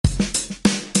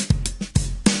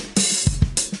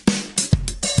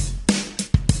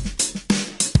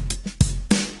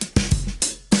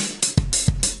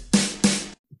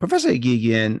 Professor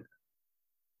Agigian,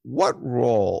 what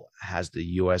role has the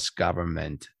U.S.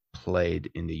 government played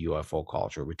in the UFO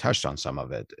culture? We touched on some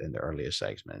of it in the earlier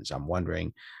segments. I'm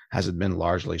wondering, has it been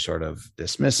largely sort of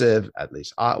dismissive, at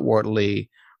least outwardly,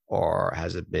 or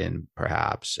has it been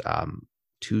perhaps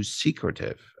too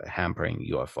secretive, hampering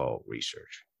UFO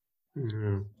research?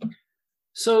 Mm-hmm.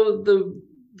 So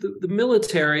the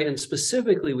military, and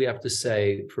specifically, we have to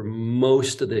say, for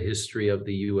most of the history of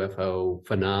the UFO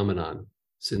phenomenon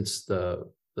since the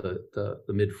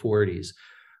mid 40s,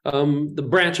 the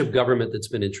branch of government that's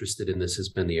been interested in this has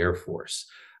been the Air Force.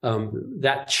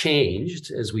 That changed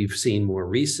as we've seen more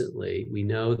recently. We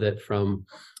know that from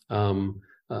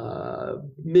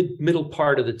middle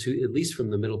part of at least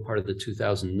from the middle part of the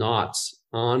 2000 noughts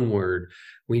onward,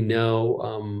 we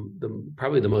know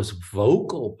probably the most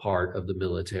vocal part of the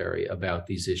military about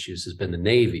these issues has been the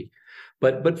Navy.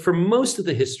 But for most of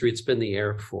the history, it's been the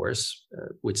Air Force,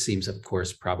 which seems, of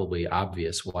course, probably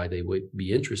obvious why they would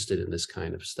be interested in this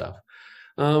kind of stuff.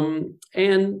 And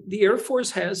the Air Force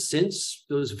has, since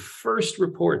those first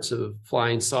reports of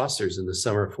flying saucers in the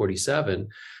summer of 47,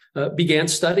 began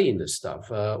studying this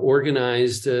stuff,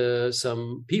 organized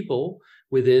some people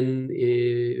within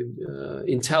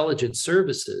intelligence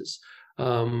services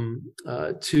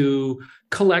to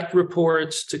collect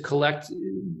reports, to collect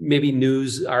maybe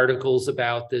news articles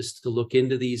about this, to look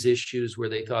into these issues where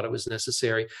they thought it was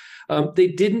necessary. They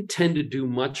didn't tend to do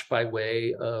much by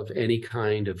way of any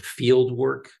kind of field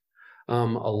work. A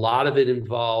lot of it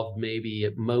involved maybe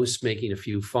at most making a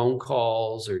few phone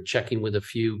calls or checking with a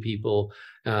few people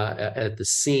at the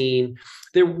scene.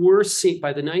 There were,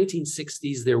 by the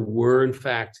 1960s, there were in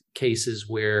fact cases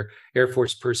where Air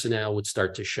Force personnel would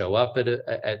start to show up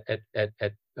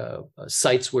at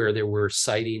sites where there were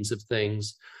sightings of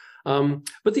things.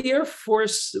 But the Air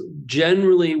Force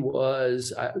generally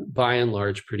was, by and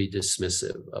large, pretty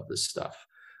dismissive of this stuff.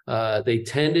 They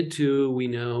tended to, we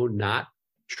know, not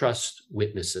trust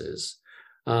witnesses.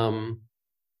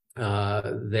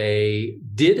 They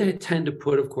did tend to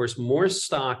put, of course, more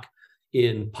stock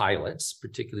in pilots,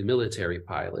 particularly military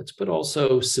pilots, but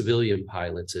also civilian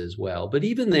pilots as well. But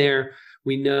even there,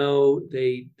 we know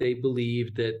they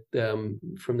believed that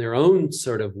from their own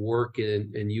sort of work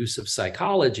and use of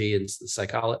psychology and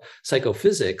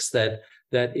psychophysics that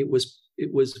it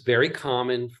was very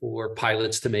common for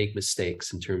pilots to make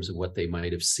mistakes in terms of what they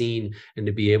might have seen and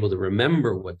to be able to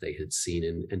remember what they had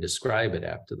seen and describe it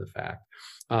after the fact.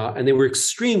 And they were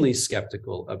extremely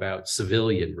skeptical about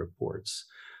civilian reports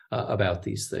about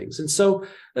these things. And so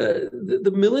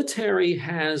the military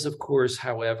has, of course,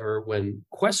 however, when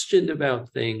questioned about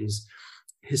things,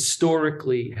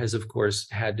 historically has, of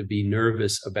course, had to be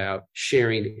nervous about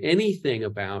sharing anything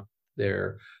about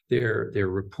their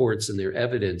reports and their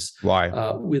evidence. Why?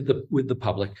 With the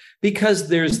public, because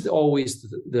there's always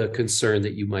the concern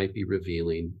that you might be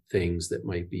revealing things that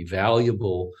might be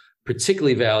valuable,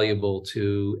 particularly valuable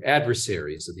to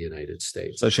adversaries of the United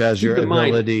States, such as your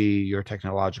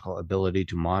technological ability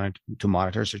to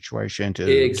monitor situation,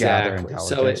 to gather intelligence.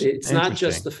 So it's not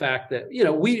just the fact that,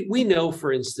 we know,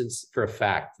 for instance, for a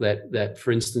fact that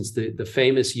for instance, the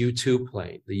famous U-2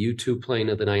 plane, the U-2 plane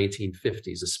of the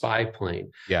 1950s, a spy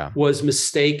plane, was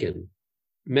mistaken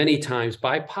many times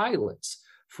by pilots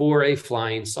for a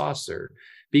flying saucer,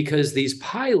 because these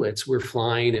pilots were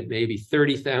flying at maybe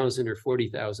 30,000 or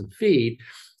 40,000 feet,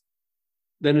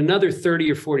 then another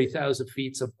 30 or 40,000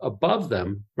 feet above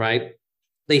them, right?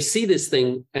 They see this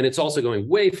thing and it's also going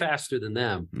way faster than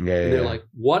them. And they're like,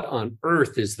 what on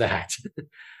earth is that?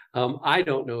 I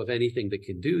don't know of anything that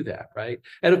can do that, right?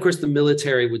 And of course, the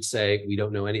military would say, we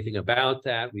don't know anything about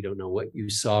that. We don't know what you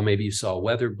saw. Maybe you saw a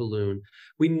weather balloon.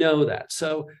 We know that.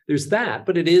 So there's that,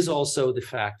 but it is also the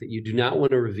fact that you do not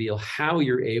want to reveal how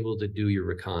you're able to do your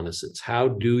reconnaissance. How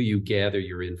do you gather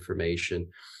your information?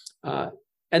 And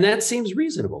that seems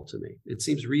reasonable to me. It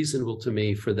seems reasonable to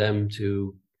me for them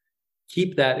to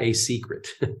keep that a secret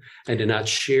and to not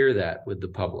share that with the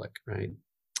public, right?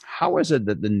 How is it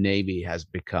that the Navy has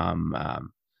become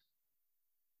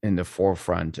in the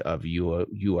forefront of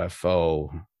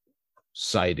UFO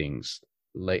sightings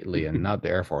lately and not the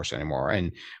Air Force anymore?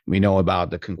 And we know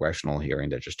about the congressional hearing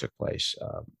that just took place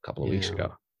a couple of weeks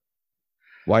ago.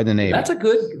 Why the Navy?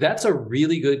 That's a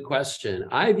really good question.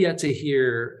 I've yet to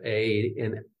hear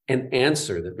an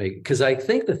answer that because I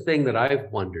think the thing that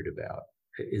I've wondered about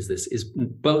is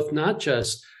both not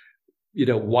just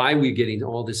why we're getting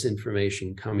all this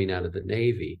information coming out of the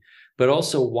Navy, but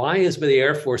also why has the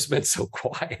Air Force been so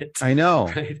quiet? I know,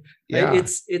 right? Yeah,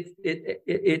 it's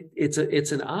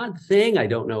an odd thing. I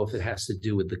don't know if it has to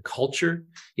do with the culture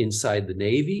inside the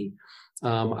Navy.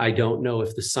 I don't know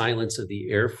if the silence of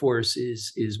the Air Force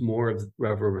is more of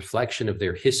a reflection of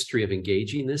their history of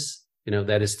engaging this.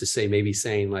 That is to say, maybe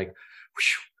saying like,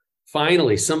 whew,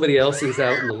 finally, somebody else is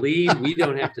out in the lead. We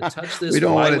don't have to touch this. We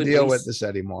don't want to deal with this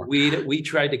anymore. We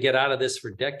tried to get out of this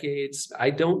for decades. I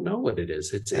don't know what it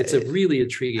is. It's a really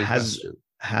intriguing question.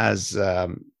 Has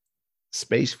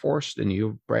Space Force, the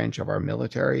new branch of our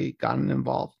military, gotten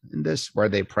involved in this? Were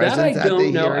they present? That I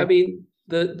don't know. I mean,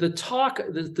 the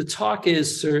talk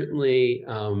is certainly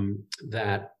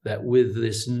that with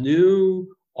this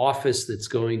new office that's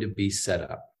going to be set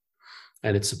up.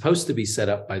 And it's supposed to be set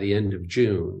up by the end of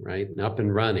June, right? And up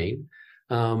and running.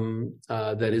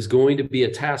 That is going to be a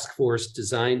task force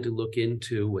designed to look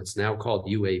into what's now called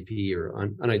UAP, or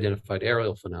unidentified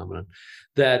aerial phenomenon.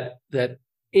 That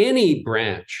any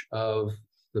branch of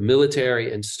the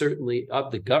military and certainly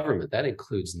of the government, that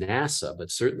includes NASA,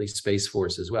 but certainly Space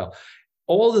Force as well.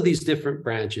 All of these different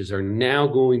branches are now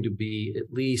going to be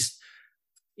at least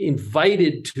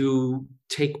invited to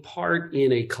take part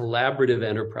in a collaborative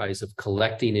enterprise of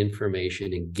collecting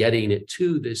information and getting it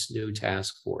to this new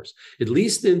task force. At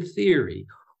least in theory,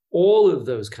 all of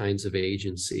those kinds of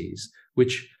agencies,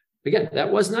 which again,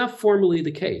 that was not formally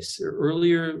the case.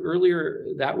 Earlier,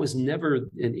 that was never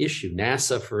an issue.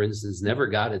 NASA, for instance, never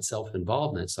got itself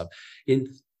involved in that stuff.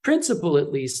 In principle,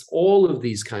 at least, all of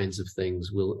these kinds of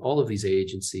things all of these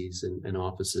agencies and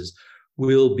offices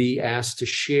will be asked to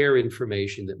share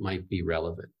information that might be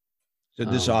relevant. So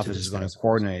this office is going to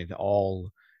coordinate all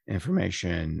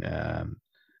information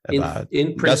about.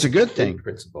 That's a good thing. In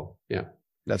principle, yeah.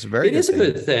 That's a very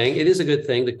good thing. It is a good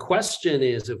thing. The question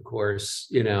is, of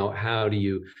course, how do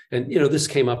you, and this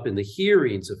came up in the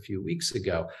hearings a few weeks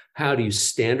ago, how do you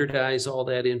standardize all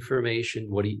that information?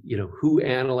 What do who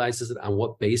analyzes it? On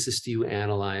what basis do you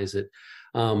analyze it?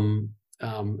 I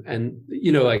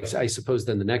suppose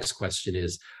then the next question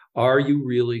is, are you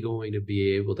really going to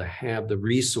be able to have the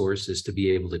resources to be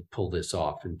able to pull this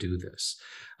off and do this?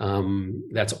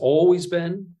 That's always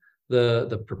been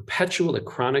the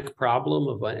chronic problem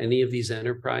of any of these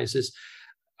enterprises.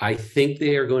 I think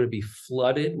they are going to be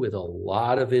flooded with a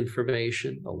lot of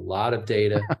information, a lot of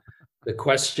data. The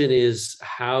question is,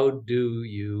 how do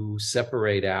you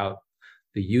separate out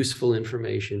the useful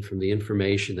information from the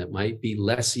information that might be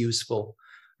less useful,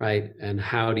 right? And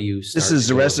how do you start? This is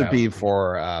a recipe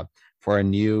for a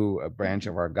new branch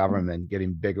of our government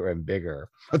getting bigger and bigger,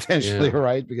 potentially,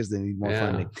 right? Because they need more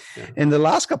funding. Yeah. In the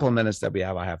last couple of minutes that we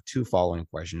have, I have two following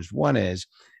questions. One is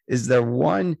there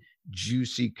one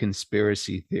juicy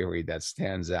conspiracy theory that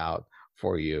stands out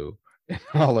for you in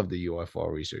all of the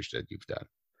UFO research that you've done?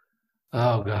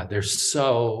 Oh God, there's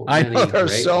so many. I know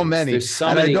there's so ones. many. There's so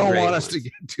and many. I don't want us to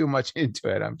get too much into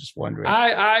it. I'm just wondering.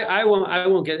 I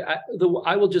won't get.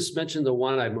 I will just mention the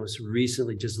one I most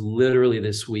recently, just literally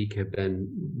this week, have been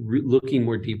looking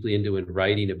more deeply into and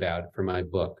writing about for my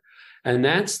book, and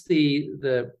that's the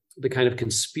kind of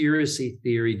conspiracy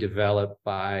theory developed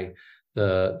by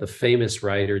the famous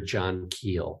writer John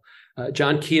Keel.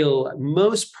 John Keel,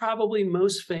 probably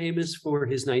most famous for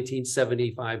his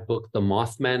 1975 book, The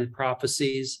Mothman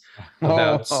Prophecies,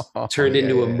 turned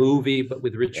into a movie, but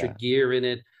with Richard Gere in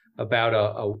it, about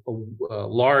a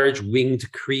large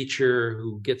winged creature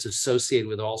who gets associated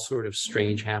with all sort of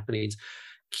strange happenings.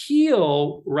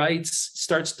 Keel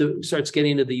starts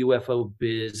getting into the UFO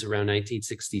biz around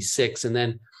 1966, and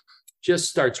then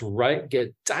just starts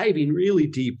diving really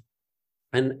deep,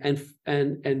 and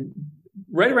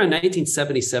right around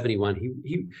 1970-71,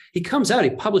 he comes out, he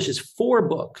publishes 4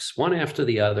 books, one after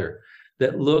the other,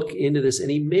 that look into this.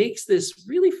 And he makes this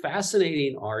really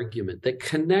fascinating argument that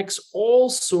connects all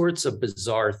sorts of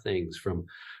bizarre things from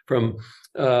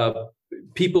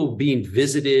people being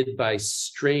visited by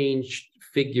strange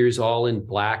figures all in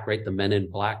black, right? The Men in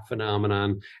Black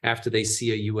phenomenon, after they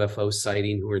see a UFO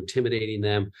sighting who are intimidating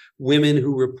them, women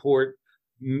who report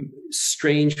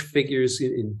strange figures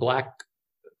in black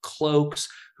cloaks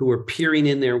who are peering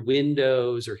in their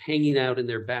windows or hanging out in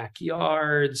their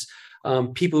backyards.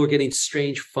 People who are getting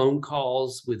strange phone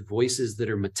calls with voices that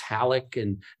are metallic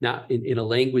and not in a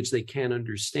language they can't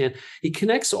understand. He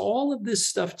connects all of this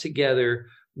stuff together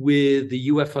with the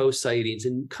UFO sightings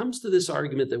and comes to this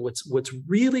argument that what's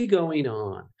really going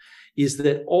on is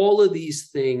that all of these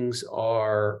things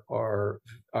are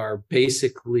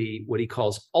basically what he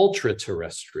calls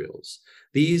ultra-terrestrials.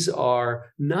 These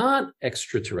are not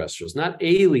extraterrestrials, not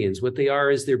aliens. What they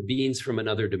are is they're beings from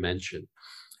another dimension.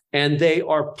 And they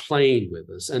are playing with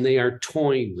us, and they are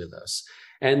toying with us.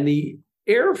 And the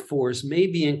Air Force may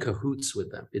be in cahoots with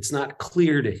them. It's not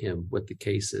clear to him what the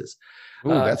case is. Ooh,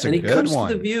 that's and a he good comes one.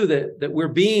 to the view that we're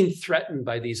being threatened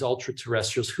by these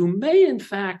ultra-terrestrials who may, in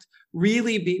fact, we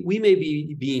may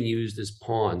be being used as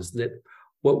pawns, that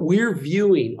what we're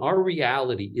viewing, our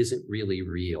reality, isn't really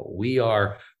real. We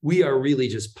are really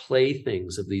just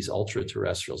playthings of these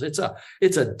ultra-terrestrials. It's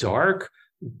a dark,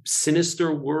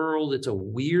 sinister world. It's a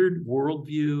weird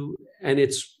worldview, and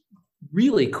it's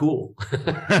really cool.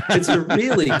 It's a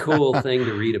really cool thing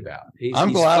to read about.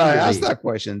 I'm glad I asked that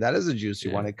question. That is a juicy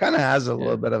one. It kind of has a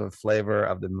little bit of a flavor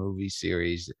of the movie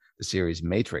series, the series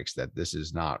Matrix, that this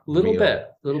is not little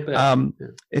bit.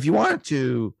 If you wanted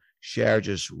to share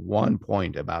just one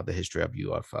point about the history of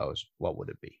UFOs, what would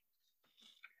it be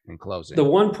in closing? The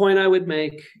one point I would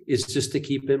make is just to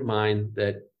keep in mind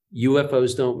that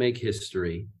UFOs don't make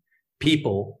history.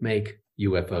 People make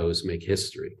UFOs make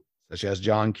history. Such as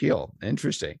John Keel.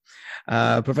 Interesting.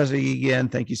 Professor Egan,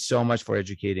 thank you so much for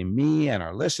educating me and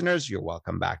our listeners. You're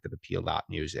welcome back to the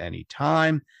Peel.News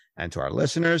anytime. And to our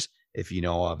listeners, if you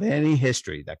know of any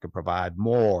history that could provide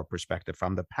more perspective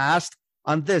from the past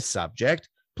on this subject,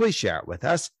 please share it with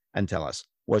us and tell us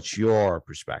what's your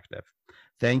perspective.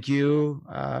 Thank you,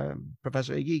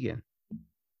 Professor Egan.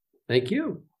 Thank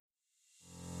you.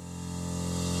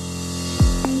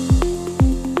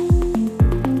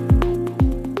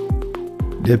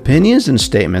 The opinions and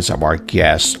statements of our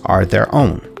guests are their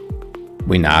own.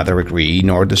 We neither agree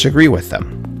nor disagree with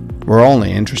them. We're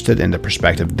only interested in the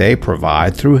perspective they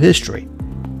provide through history.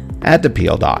 At the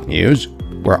Peel.News,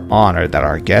 we're honored that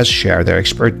our guests share their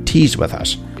expertise with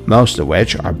us, most of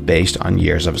which are based on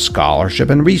years of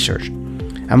scholarship and research.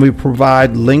 And we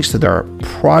provide links to their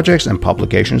projects and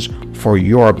publications for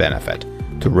your benefit,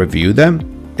 to review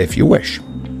them if you wish.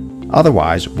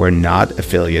 Otherwise, we're not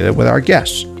affiliated with our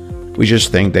guests. We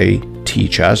just think they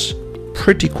teach us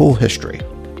pretty cool history,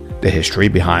 the history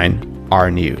behind our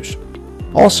news.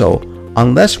 Also,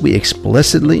 unless we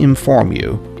explicitly inform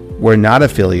you, we're not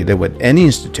affiliated with any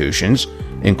institutions,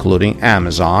 including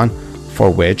Amazon, for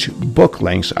which book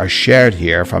links are shared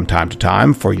here from time to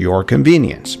time for your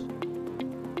convenience.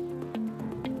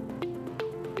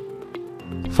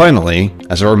 Finally,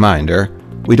 as a reminder,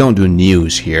 We don't do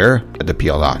news here at the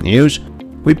Peel.News.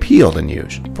 We peel the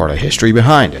news for the history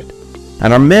behind it.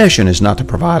 And our mission is not to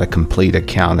provide a complete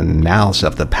account and analysis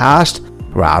of the past,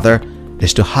 rather,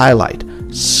 is to highlight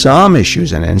some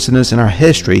issues and incidents in our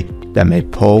history that may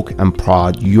poke and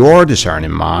prod your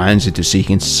discerning minds into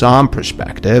seeking some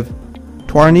perspective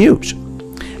to our news.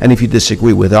 And if you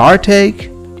disagree with our take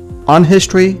on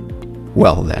history,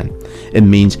 well then, it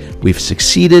means we've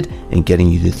succeeded in getting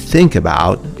you to think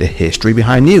about the history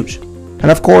behind news.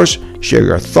 And of course, share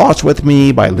your thoughts with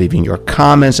me by leaving your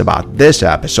comments about this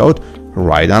episode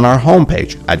right on our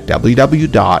homepage at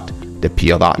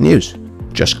www.thepeel.news.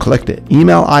 Just click the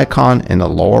email icon in the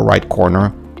lower right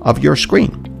corner of your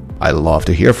screen. I love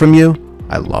to hear from you.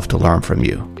 I love to learn from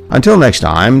you. Until next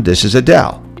time, this is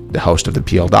Adele, the host of the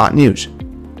Peel.News.